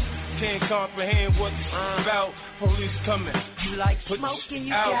 Can't comprehend what it's about. Police coming. You like smoking,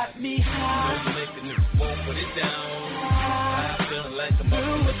 you got me high. Don't make the nigga won't put it down. I feel like I'm up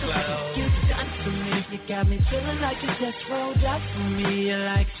in the clouds. You done for me, you got me feeling like you just rolled up for me. You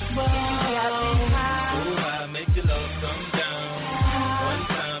like smoke, you got me high. Oh, I make your love come down. One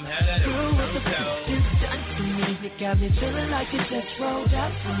time, had that come down. You done for me, you got me feeling like you just rolled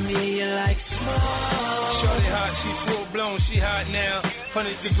up for me. You like smoke. Shorty hot, she full blown, she hot now.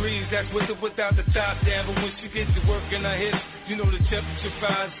 100 degrees, that's with or without the top down. But when she gets to work in her hips, you know the temperature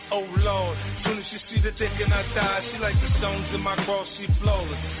rise. Oh Lord, soon as she see the dick in her thighs, she like the stones in my cross, she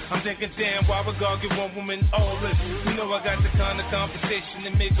flawless. I'm thinking, damn, why would God give one woman all this? You know I got the kind of conversation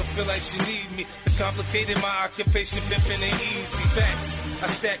that make her feel like she need me. The complicated my occupation, pimping ain't easy. Facts,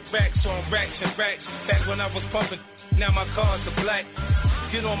 I stack racks on racks and racks. Back when I was pumping, now my cars are black.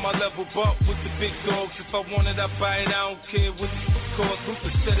 Get on my level, bump with the big dogs. If I want it, I buy it. I don't care what the cost. Luther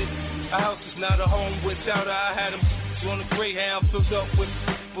said it. A house is not a home without her. I had them on a Greyhound filled up with.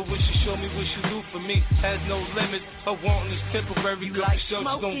 But when she showed me what she do for me, has no limits. Her wanting is temporary. You like sure she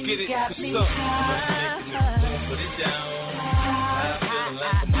gon' get it. What's up? Put it down. I feel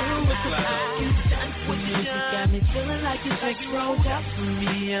like I'm on the clouds. You got me feeling like you just rolled up for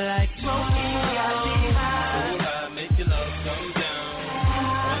me. You like smoking, you got me high. Oh, I make your love come down.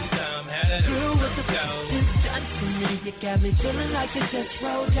 You got me feeling like you just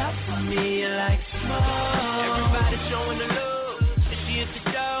rolled up for me. You like smoke. Everybody showing the love. She at the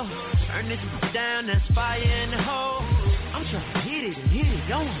door. Turn this down, that's fire in the hole. I'm trying to hit it and hit it,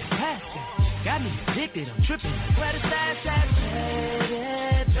 don't want to pass it. Got me addicted, I'm tripping. Where the stash at?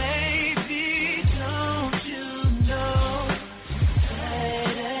 Baby, don't you know?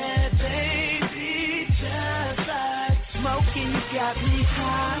 Baby, just like smoking, you got me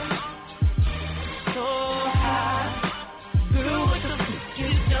high. So high. Girl, what the fuck you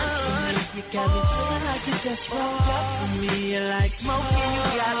done? You got me feeling like you just rolled up for me. You like smoking, you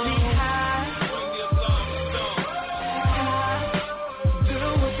got me high.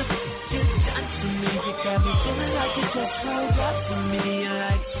 Girl, what the fuck you done to me? You got me feeling like you just rolled up for me. You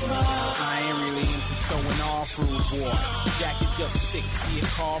like smoke. I ain't really into showing off, rude boy. Jacket just 60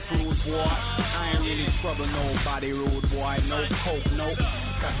 and car rude boy. I ain't really trouble nobody, rude boy. No coke, no.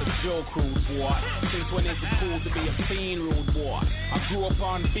 That's a joke, rude boy. Since when is it cool to be a fiend, rude boy? I grew up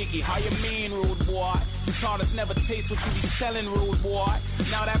on Biggie, how you mean, rude boy? You taught us never taste what you be selling, rude boy.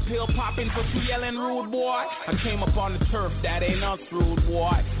 Now that pill popping, but you yelling, rude boy. I came up on the turf, that ain't us, rude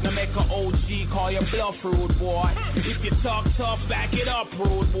boy. Now make a OG, call your bluff, rude boy. If you talk tough, back it up,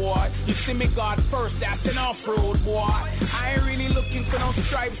 rude boy. You see me God first, that's enough, rude boy. I ain't really looking for no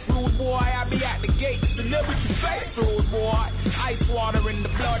stripes, rude boy. I be at the gate, deliver to face, rude boy. Ice water in the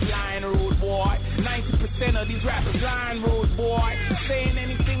bloodline, rude boy. 90% of these rappers lying, rude boy. Saying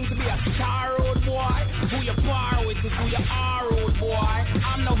anything to be a star, rude boy. Who you par with is who you are, rude boy.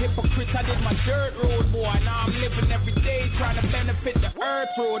 I'm no hypocrite, I did my dirt, rude boy. Now I'm living every day trying to benefit the earth,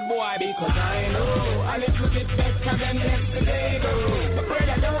 rude boy. Because I know a little bit better than yesterday, bro. But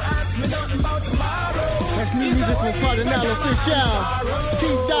brother, don't ask me nothing about tomorrow. That's new music from Cardinal Official.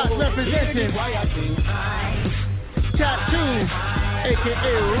 T-Dot representing Tattoo,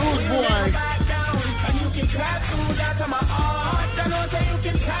 a.k.a. Rude Boy. And you can tattoo that on my heart. I know that you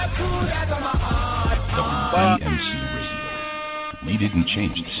can tattoo that on my heart. WMC Radio. We didn't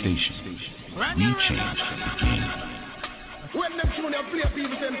change the station. We changed the game. When them tune they play,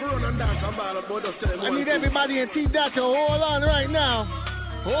 people send for run and dance and ball, but just tell them. I need everybody in T-Dot to hold on right now.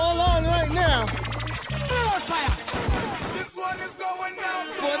 Hold on right now. Fire. This one is going down.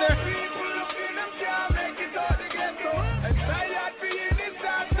 For the people looking them can't make it out to get to. And tired being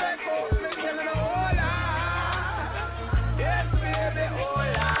inside Seco. Me telling them hola. Yes, baby,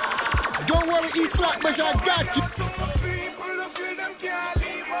 hola. Don't worry, East Flatbush, I got you. People looking them can't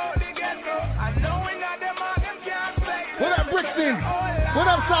leave out the ghetto. And knowing that them are them can't make it. What up, Brixton? What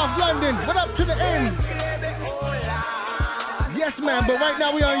up, South London? What up to the end? Yes, Yes, man, but right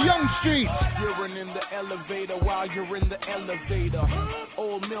now we on Young Street. You're in the elevator while you're in the elevator.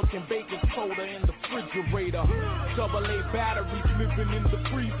 Old milk and baking soda in the refrigerator. AA batteries living in the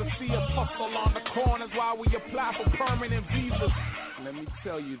freezer. See us hustle on the corners while we apply for permanent visas. Let me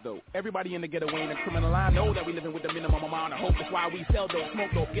tell you though, everybody in the ghetto ain't a criminal. I know that we living with the minimum amount of hope. That's why we sell dope,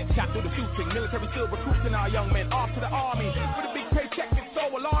 smoke dope, get shot through the shooting. Military still recruiting our young men off to the army. With a big paycheck, it's so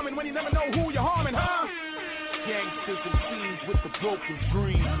alarming when you never know who you're harming, huh? Gangsters and fiends with the broken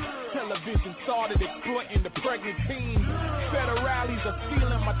dreams. Television started exploiting the pregnant teens. Federales are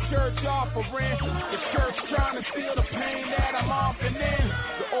stealing my church offering. The church trying to steal the pain that I'm offering in.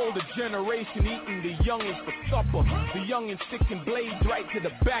 The older generation eating the youngins for supper. The youngins sticking blades right to the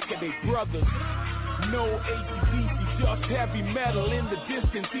back of their brothers. No ACDC, just heavy metal in the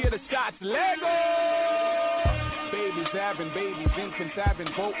distance. Hear the shots, Lego! Babies having babies, infants having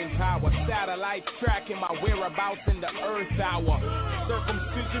voting power. Satellites tracking my whereabouts in the Earth hour.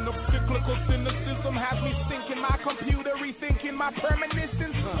 Circumcision of cyclical cynicism has me thinking my computer, rethinking my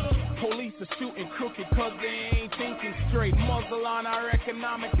premonitions. Police are shooting crooked cause they ain't thinking straight. Muzzle on our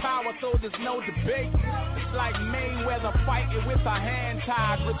economic power so there's no debate. It's like Mayweather fighting with a hand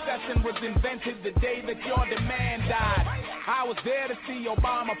tied. Recession was invented the day that your demand died. I was there to see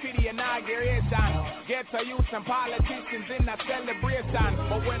Obama for the inauguration. Get to youth and politicians in that celebration.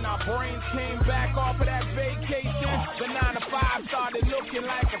 But when our brains came back off of that vacation, the 9 to 5 started looking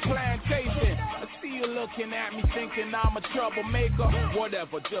like a plantation. I see you looking at me thinking I'm a troublemaker.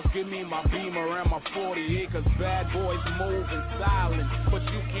 Whatever, just give me my Beamer and my 40 acres. Bad boys move in silence, but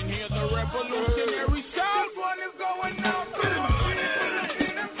you can hear the revolutionary shout. This one is going out to the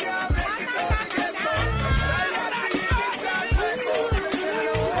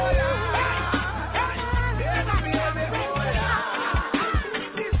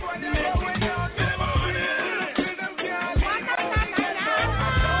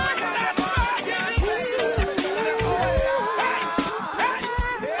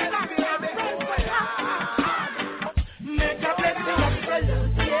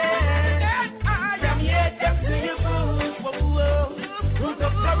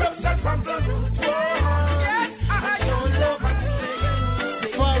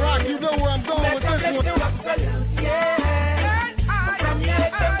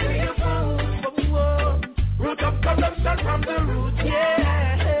from the root,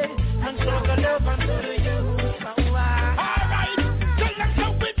 yeah, and show the love unto the youth. Alright, tell them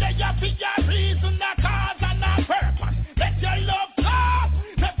how we there for your reason, the cause and the purpose. Let your love cause,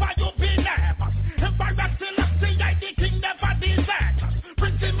 never you be nervous. Embarrassing us, see the king never deserts us.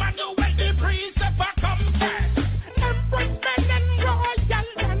 Prince Emmanuel, the priest never come first. Empress men and royal and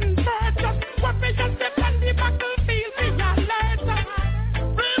virtuous. What we just step on the battlefield, we alert us.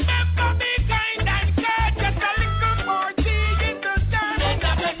 Remember the kind and courteous, a little more tea in the dirt. Let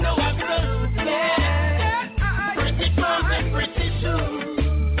them know I'm good, yeah. Pretty clothes and pretty shoes,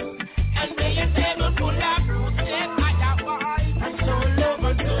 and may your table full of fruit, yeah. I have wine and so love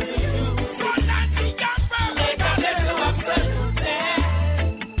unto you. One and the young make them know I'm good, yeah.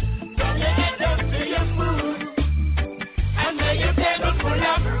 From your head up to your food, and may your table full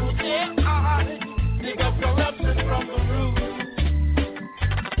of fruit, yeah. Dig up corruption from the root.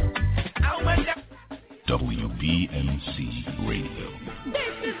 WBMC Radio.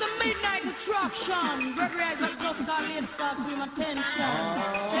 This is the midnight destruction. Gregory has just got in start to my attention.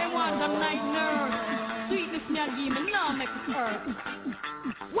 They want a night nurse. Sweetness me and give me now make it hurt.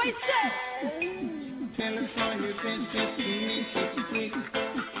 Wait, say. Tell us all your best just to me such a quick.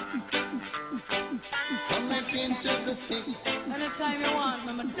 Come back into the city. Anytime you want,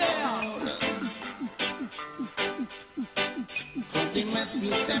 I'm a day off. Something must be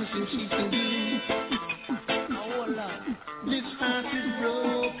something she can do. This heart is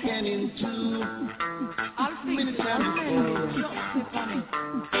broken in two. I'll sing many times before.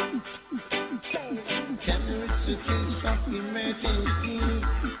 Carry it to case of emergency.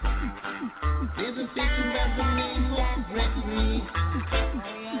 There's a thing by the name of Gregory.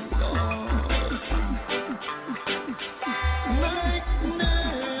 Lord, night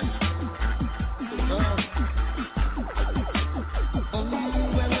nurse. Oh,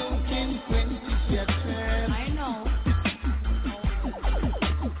 well, looking when it's your turn. I know.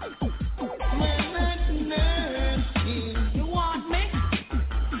 You want me?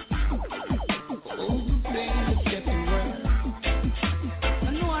 Oh, the pain is getting worse. I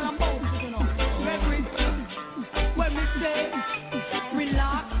know what I'm about to, you know. Gregory, when we say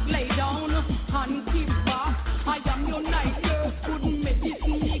relax, lay down, and keep back. I am your night nurse, good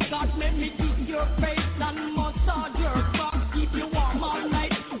medicine. Me God, let me kiss your face and massage your back. Keep you warm all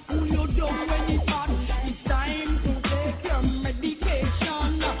night. Cool you down when it's hot. It's time to take your medicine.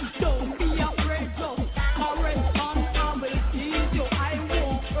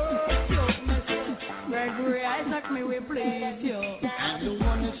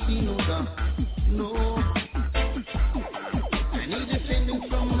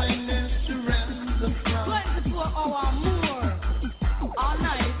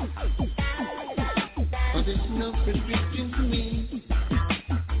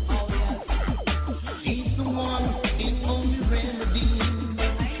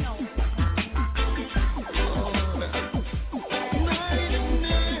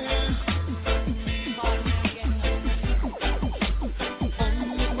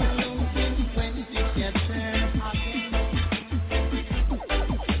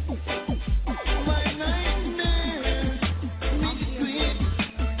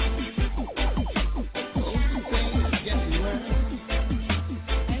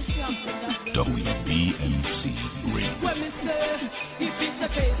 If it's a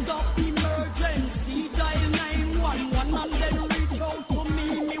case of emergency, dial 911 and then reach out to me.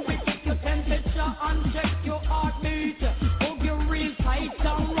 Me will check your temperature and check your heartbeat. Hug you real tight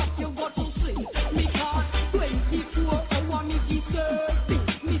and rock you go to sleep. Me can't 24 hours me deserve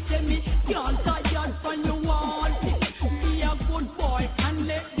it. Me say me can't tired from you want it. Be a good boy and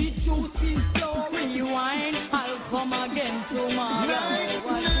let the juices flow. Rewind, I'll come again tomorrow.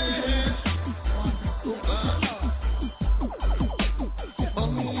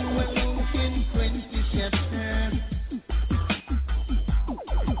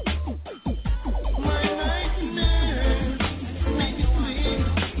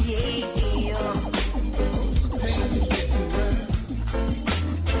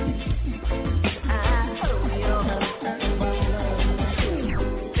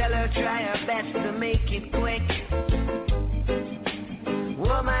 Make it quick.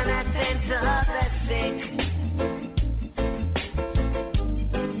 Woman, attend to her that's sick.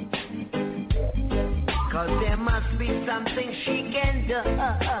 Cause there must be something she can do.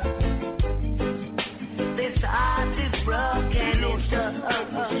 This heart is broken into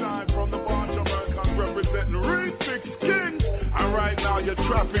shine from the Bond Jamaican representing Remix Kings. And right now you're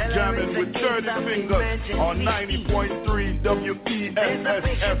traffic jamming with Dirty Fingers on 90.3 WESS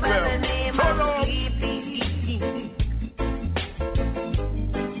FM. Turn on.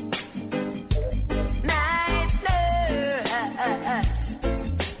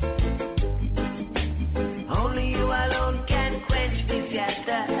 Only you alone can quench this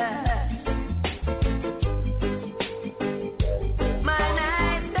yester. My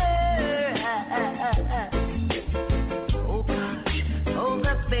nightmare. Oh gosh, oh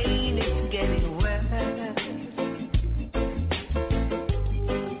the pain is getting worse.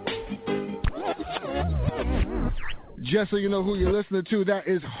 Just so you know who you're listening to, that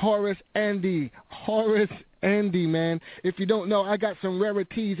is Horace Andy. Horace Andy, man. If you don't know, I got some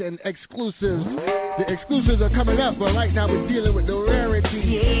rarities and exclusives. The exclusives are coming up, but right now we're dealing with the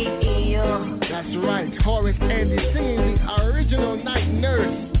rarities. That's right, Horace Andy singing the original Night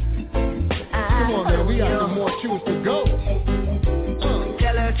Nurse. Come on, man, we got some more tunes to go.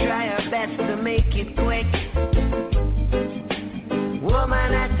 Tell her try her best to make it quick.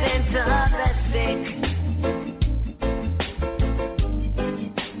 Woman, attend to her that's sick.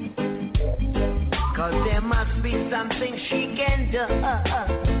 Cause there must be something she can do.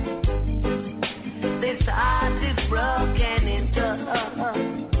 This heart is broken into.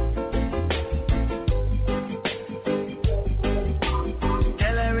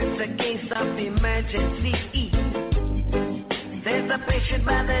 Tell her it's a case of emergency. There's a patient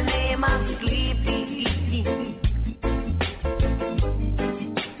by the name of Sleepy.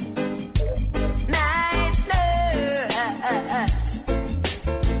 Night nurse.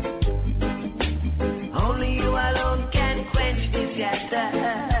 Only you alone can quench this yester.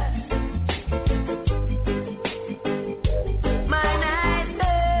 My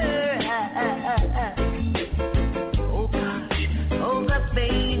nightmare. Oh gosh, oh the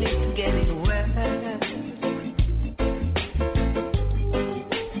pain is getting worse.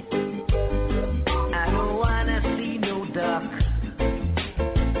 I don't wanna see no dark.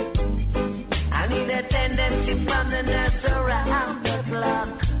 I need a tendency from the nurse around the clock.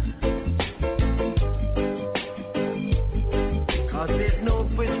 There's no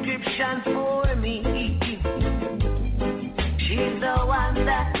prescription for me. She's the one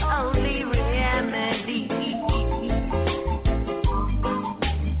that only remedy.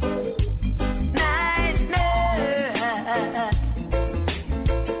 Night nurse.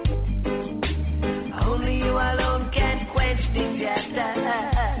 Only you alone can quench this yester.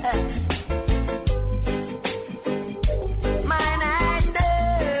 My night nurse.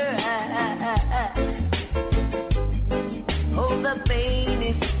 Oh, the pain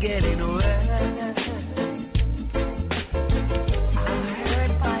is getting worse. I'm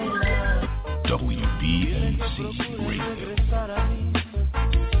hurt by love. WBEC Radio.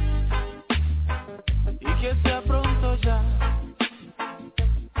 Y que sea pronto ya.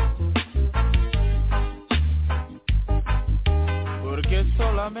 Porque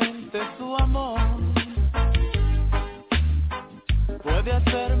solamente su amor puede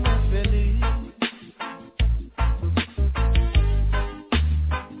hacerme feliz.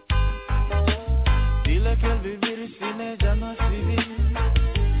 Que el vivir sin ella no es vivir,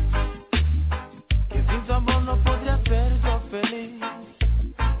 que sin su amor no podría ser yo feliz.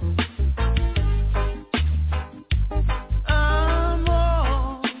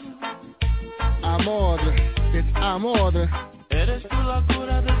 Amor, amor, it's amor. Eres tú la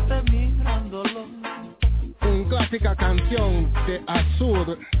cura de este mi gran dolor. Una clásica canción de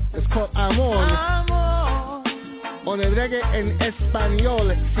Azur. It's called Amor. Amor, on el Reggae en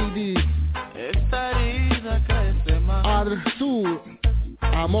Español CD. Esta herida crece más. Ar su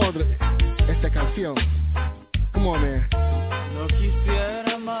amor, esta canción. Come on, man. No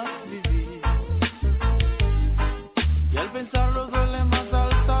quisiera más vivir. Y al pensarlo duele más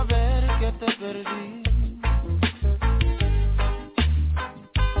al saber que te perdí.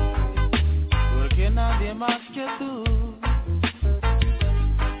 Porque nadie más que tú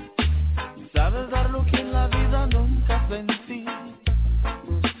sabes dar lo que en la vida nunca sentí.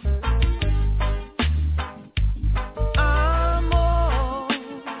 Amor,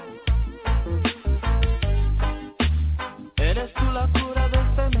 eres tú la cura de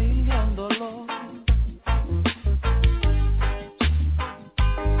este mi gran dolor.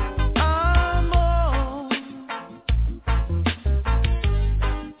 Amor,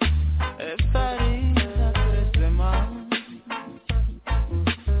 esta herida crece más.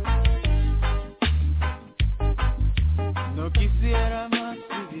 No quisiera más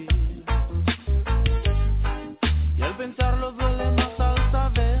vivir. Y al pensarlo duele más al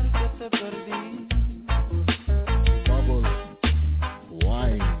saber que te perdí. Bubble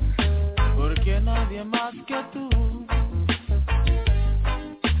wine. Porque nadie más que tú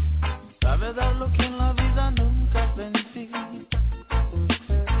sabe dar lo que en la vida nunca sentí.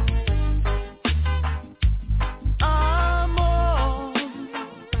 Amor,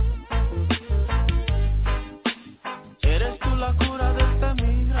 eres tú la cura de este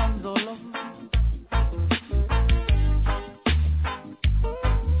mi gran dolor.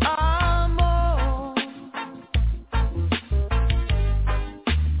 Amor,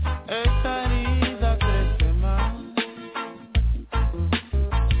 esta herida crece más.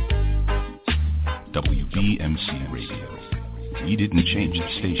 WBMC Radio. We didn't change the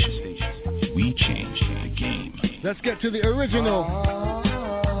station. We changed the game. Let's get to the original.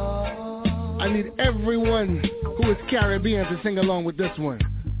 I need everyone who is Caribbean to sing along with this one.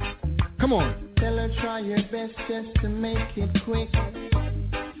 Come on. Tell her try your best just to make it quick.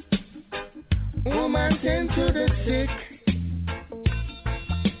 Woman, tend to the sick.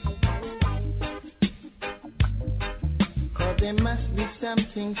 Cause there must be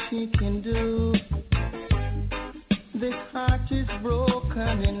something she can do. This heart is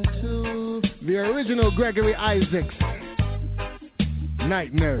broken in two. The original Gregory Isaacs.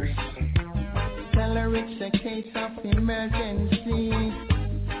 Night Nurse. Tell her it's a case of emergency.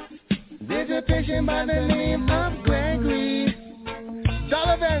 There's a patient by the name of Gregory.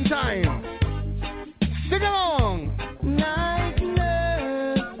 Dollar Van time. Sing along. Night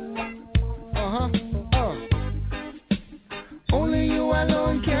Nurse. Only you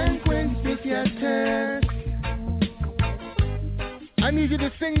alone can quench with your thirst. I need you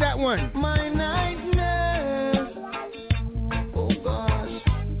to sing that one. My night nurse. Oh gosh.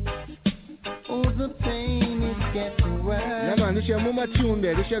 Oh, the pain is getting worse. Yeah, man, this your mama tune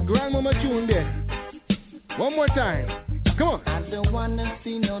there. This your grandmama tune there. One more time. Come on. I don't wanna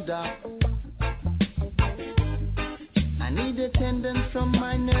see no doubt. I need attendance from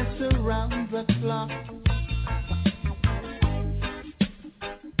my nurse around the clock.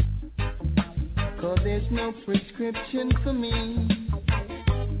 Cause there's no prescription for me.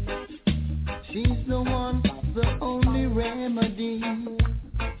 She's the one, the only remedy.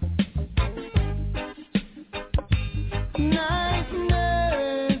 Night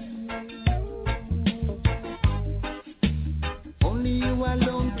nurse. Only you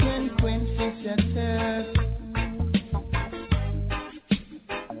alone can quench your thirst.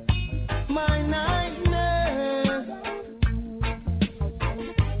 My night nurse.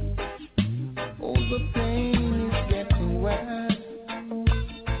 Oh, the pain is getting worse.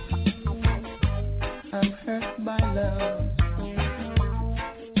 I'm hurt by love.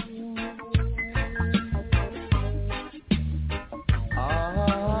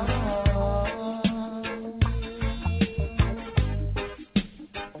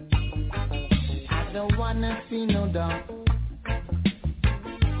 I don't wanna see no doubt.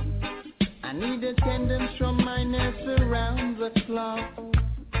 I need attendance from my nurse around the clock.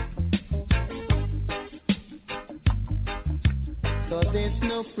 So there's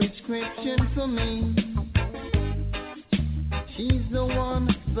no prescription for me. She's the one,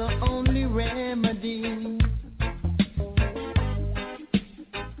 the only remedy.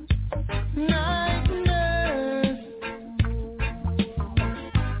 Night nurse.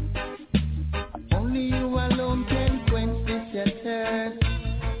 Only you alone can quench this thirst.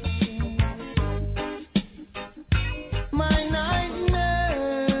 My night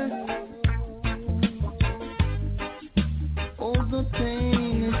nurse. Oh, the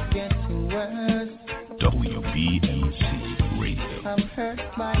pain is getting worse. WBMC Radio. I'm hurt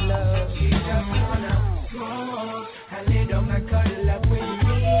by love. She just wanna smoke.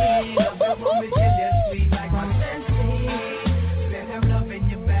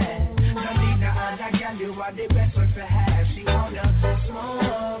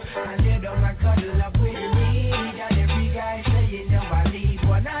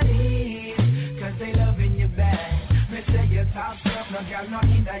 girl not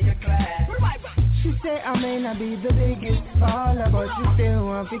in your class. She say I may not be the biggest baller, but she still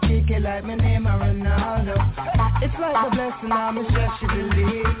want to kick it like my name is Ronaldo. It's like the blessing, I'm sure she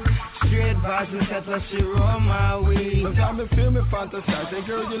believe. Straight vibes, me set her, she roll my weed. Sometimes me feel me fantasize, and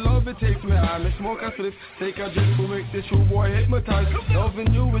girl, you love it, takes me high. Me smoke a spliff, take a drink to make this true boy hypnotize.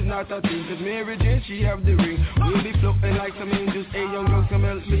 Loving you is not a thing, 'cause Mary Jane, she have the ring. We'll be floating like some angels, hey young girl, come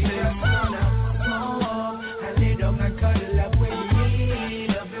help me sing. I lay down and cuddle up with me.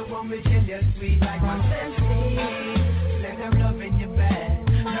 Love it when we chill, you're sweet like my sensei. Let them love in your bed.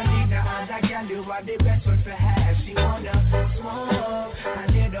 No need no other girl, you are the best one for her. She wanna smoke. I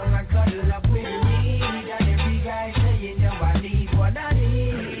lay down and cuddle up with me. And every guy saying, yo, I need what I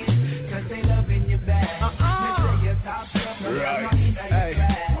need. 'Cause they love in your bed. They say you're top stuff, no Right. need no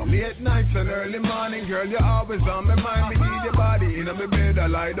Late nights and early morning, girl, you're always on my mind. Me need your body in my bed, I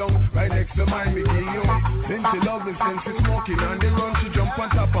lie down right next to mine. Me give you then she love it since she's smoking on the run. She jump on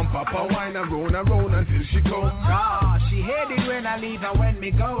top and pop a wine and round until she come. She hate it when I leave and when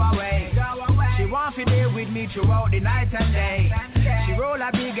me go away. She want to be with me throughout the night and day. She roll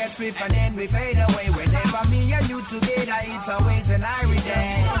a big and swift and then we fade away. Whenever me and you together, it's always an every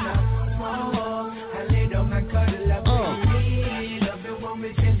day. I lay down and cuddle up with me. Love it when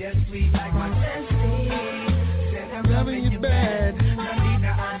we chill, you're sweet like my sensei. Set them love in your bed. No need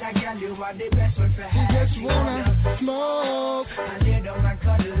no other girl, you are the best one for her. She just wanna smoke. I lay down and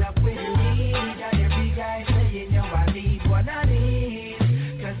cuddle up with me. And every guy saying, yo, I need what I need.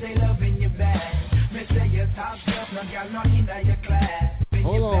 'Cause they love in your bed. Me say you're top stuff, no girl not in your class.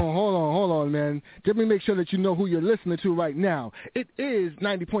 Hold on, man. Let me make sure that you know who you're listening to right now. It is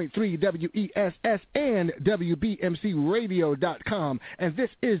 90.3 WESS and WBMCRadio.com, and this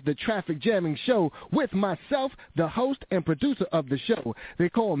is the Traffic Jamming Show with myself, the host and producer of the show. They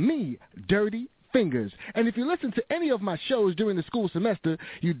call me Dirty Fingers. And if you listen to any of my shows during the school semester,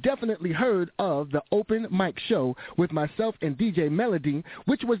 you definitely heard of the Open Mic Show with myself and DJ Melody,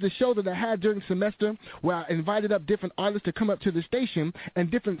 which was the show that I had during semester where I invited up different artists to come up to the station and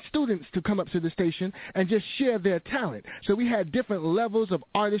different students to come up to the station and just share their talent. So we had different levels of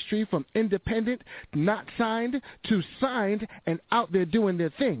artistry from independent, not signed, to signed and out there doing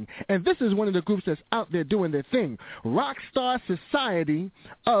their thing. And this is one of the groups that's out there doing their thing. Rockstar Society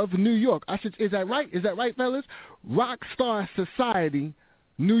of New York. Is that right? Is that right, fellas? Rockstar Society,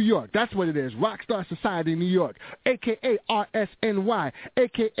 New York. That's what it is. Rockstar Society, New York, a.k.a. RSNY,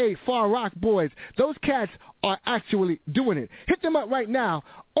 a.k.a. Far Rock Boys. Those cats are actually doing it. Hit them up right now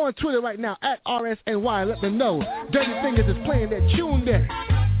on Twitter right now at RSNY. Let them know Dirty Fingers is playing that tune there.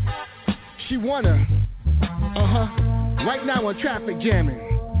 She wanna. Right now on Traffic Jamming.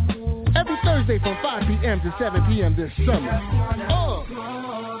 Every Thursday from 5 p.m. to 7 p.m. this summer.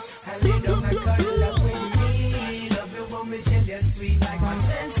 I lay down and cuddle up with me. Love it when we chill, you're sweet like my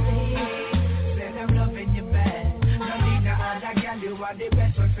sensei. Let them love in your bed. No need no other girl, you are the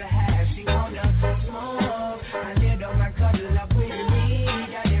best one for her. She wanna smoke. I lay down and cuddle up with me.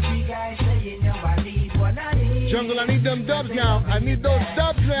 And every guy saying, yo, I need what I need. Jungle, I need them dubs now. I need those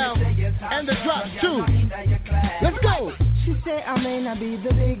dubs now. And the drops too. Let's go. She say I may not be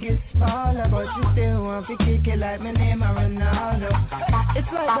the biggest baller, but she still want to kick it like my name is Ronaldo. It's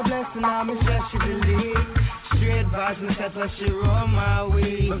like a blessing, I'm sure she believe. Straight vibes, me set her, she roll my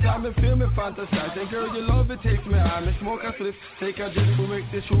weed. Sometimes me feel me fantasize, and girl, you love it, takes me high. Me smoke a spliff, take a drink to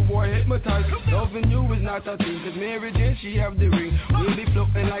make this true boy hypnotize. Loving you is not a thing, 'cause Mary Jane, she have the ring. We'll be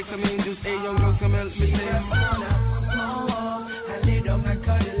floating like some angels, hey young girl, come help me sing. I lay down and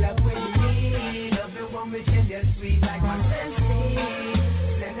cuddle up with me. Love it when we chill, you're sweet like my sensei.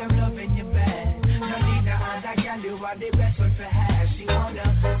 Let them love in your bed. No need no other girl, you are the best one for her. She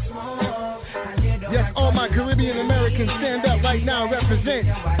wanna smoke. Yes, all my Caribbean Americans, stand up right now, represent.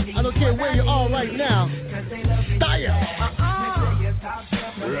 I don't care where you are right now. Style.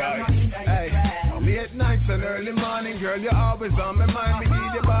 Right. Hey, late nights and early morning, girl, you're always on my mind. Me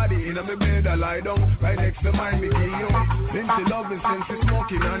need your body in my bed, I lie down right next to mine. Me give you then she love it since she's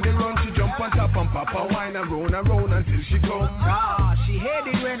smoking on the run. She jump on top and pop a wine and round until she come. She hate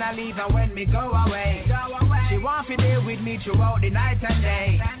it when I leave and when me go away. She want to be with me throughout the night and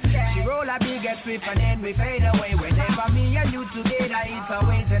day. She roll a big and swift and then we fade away. Whenever me and you together, it's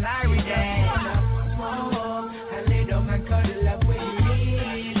always an every day. I lay down and cuddle up with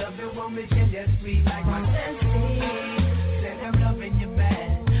me. Love it when we chill, you're sweet like my sensei. Let them love in your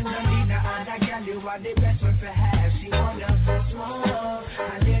bed. No need no other girl, you are the best one for her. She wanna smoke.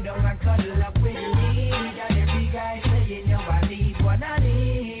 I lay down and cuddle up with me. And every guy saying, yo, I need what I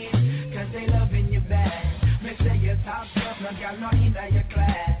need. 'Cause they love in your bed. Me say you're top stuff, no girl not in your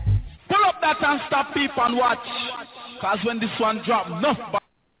class. Pull up that and stop people and watch. Cause when this one drop, enough.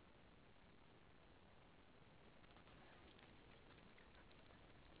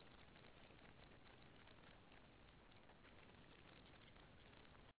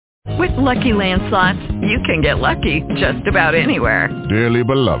 With Lucky Land Slots, you can get lucky just about anywhere. Dearly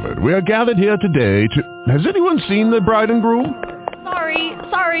beloved, we are gathered here today to... Has anyone seen the bride and groom?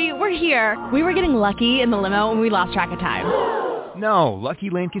 Sorry, we're here. We were getting lucky in the limo and we lost track of time. No, Lucky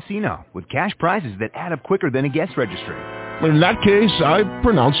Land Casino, with cash prizes that add up quicker than a guest registry. In that case, I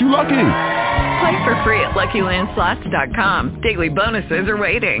pronounce you lucky. Play for free at LuckyLandSlots.com. Daily bonuses are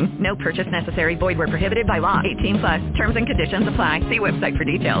waiting. No purchase necessary. Void where prohibited by law. 18+. Terms and conditions apply. See website for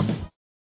details.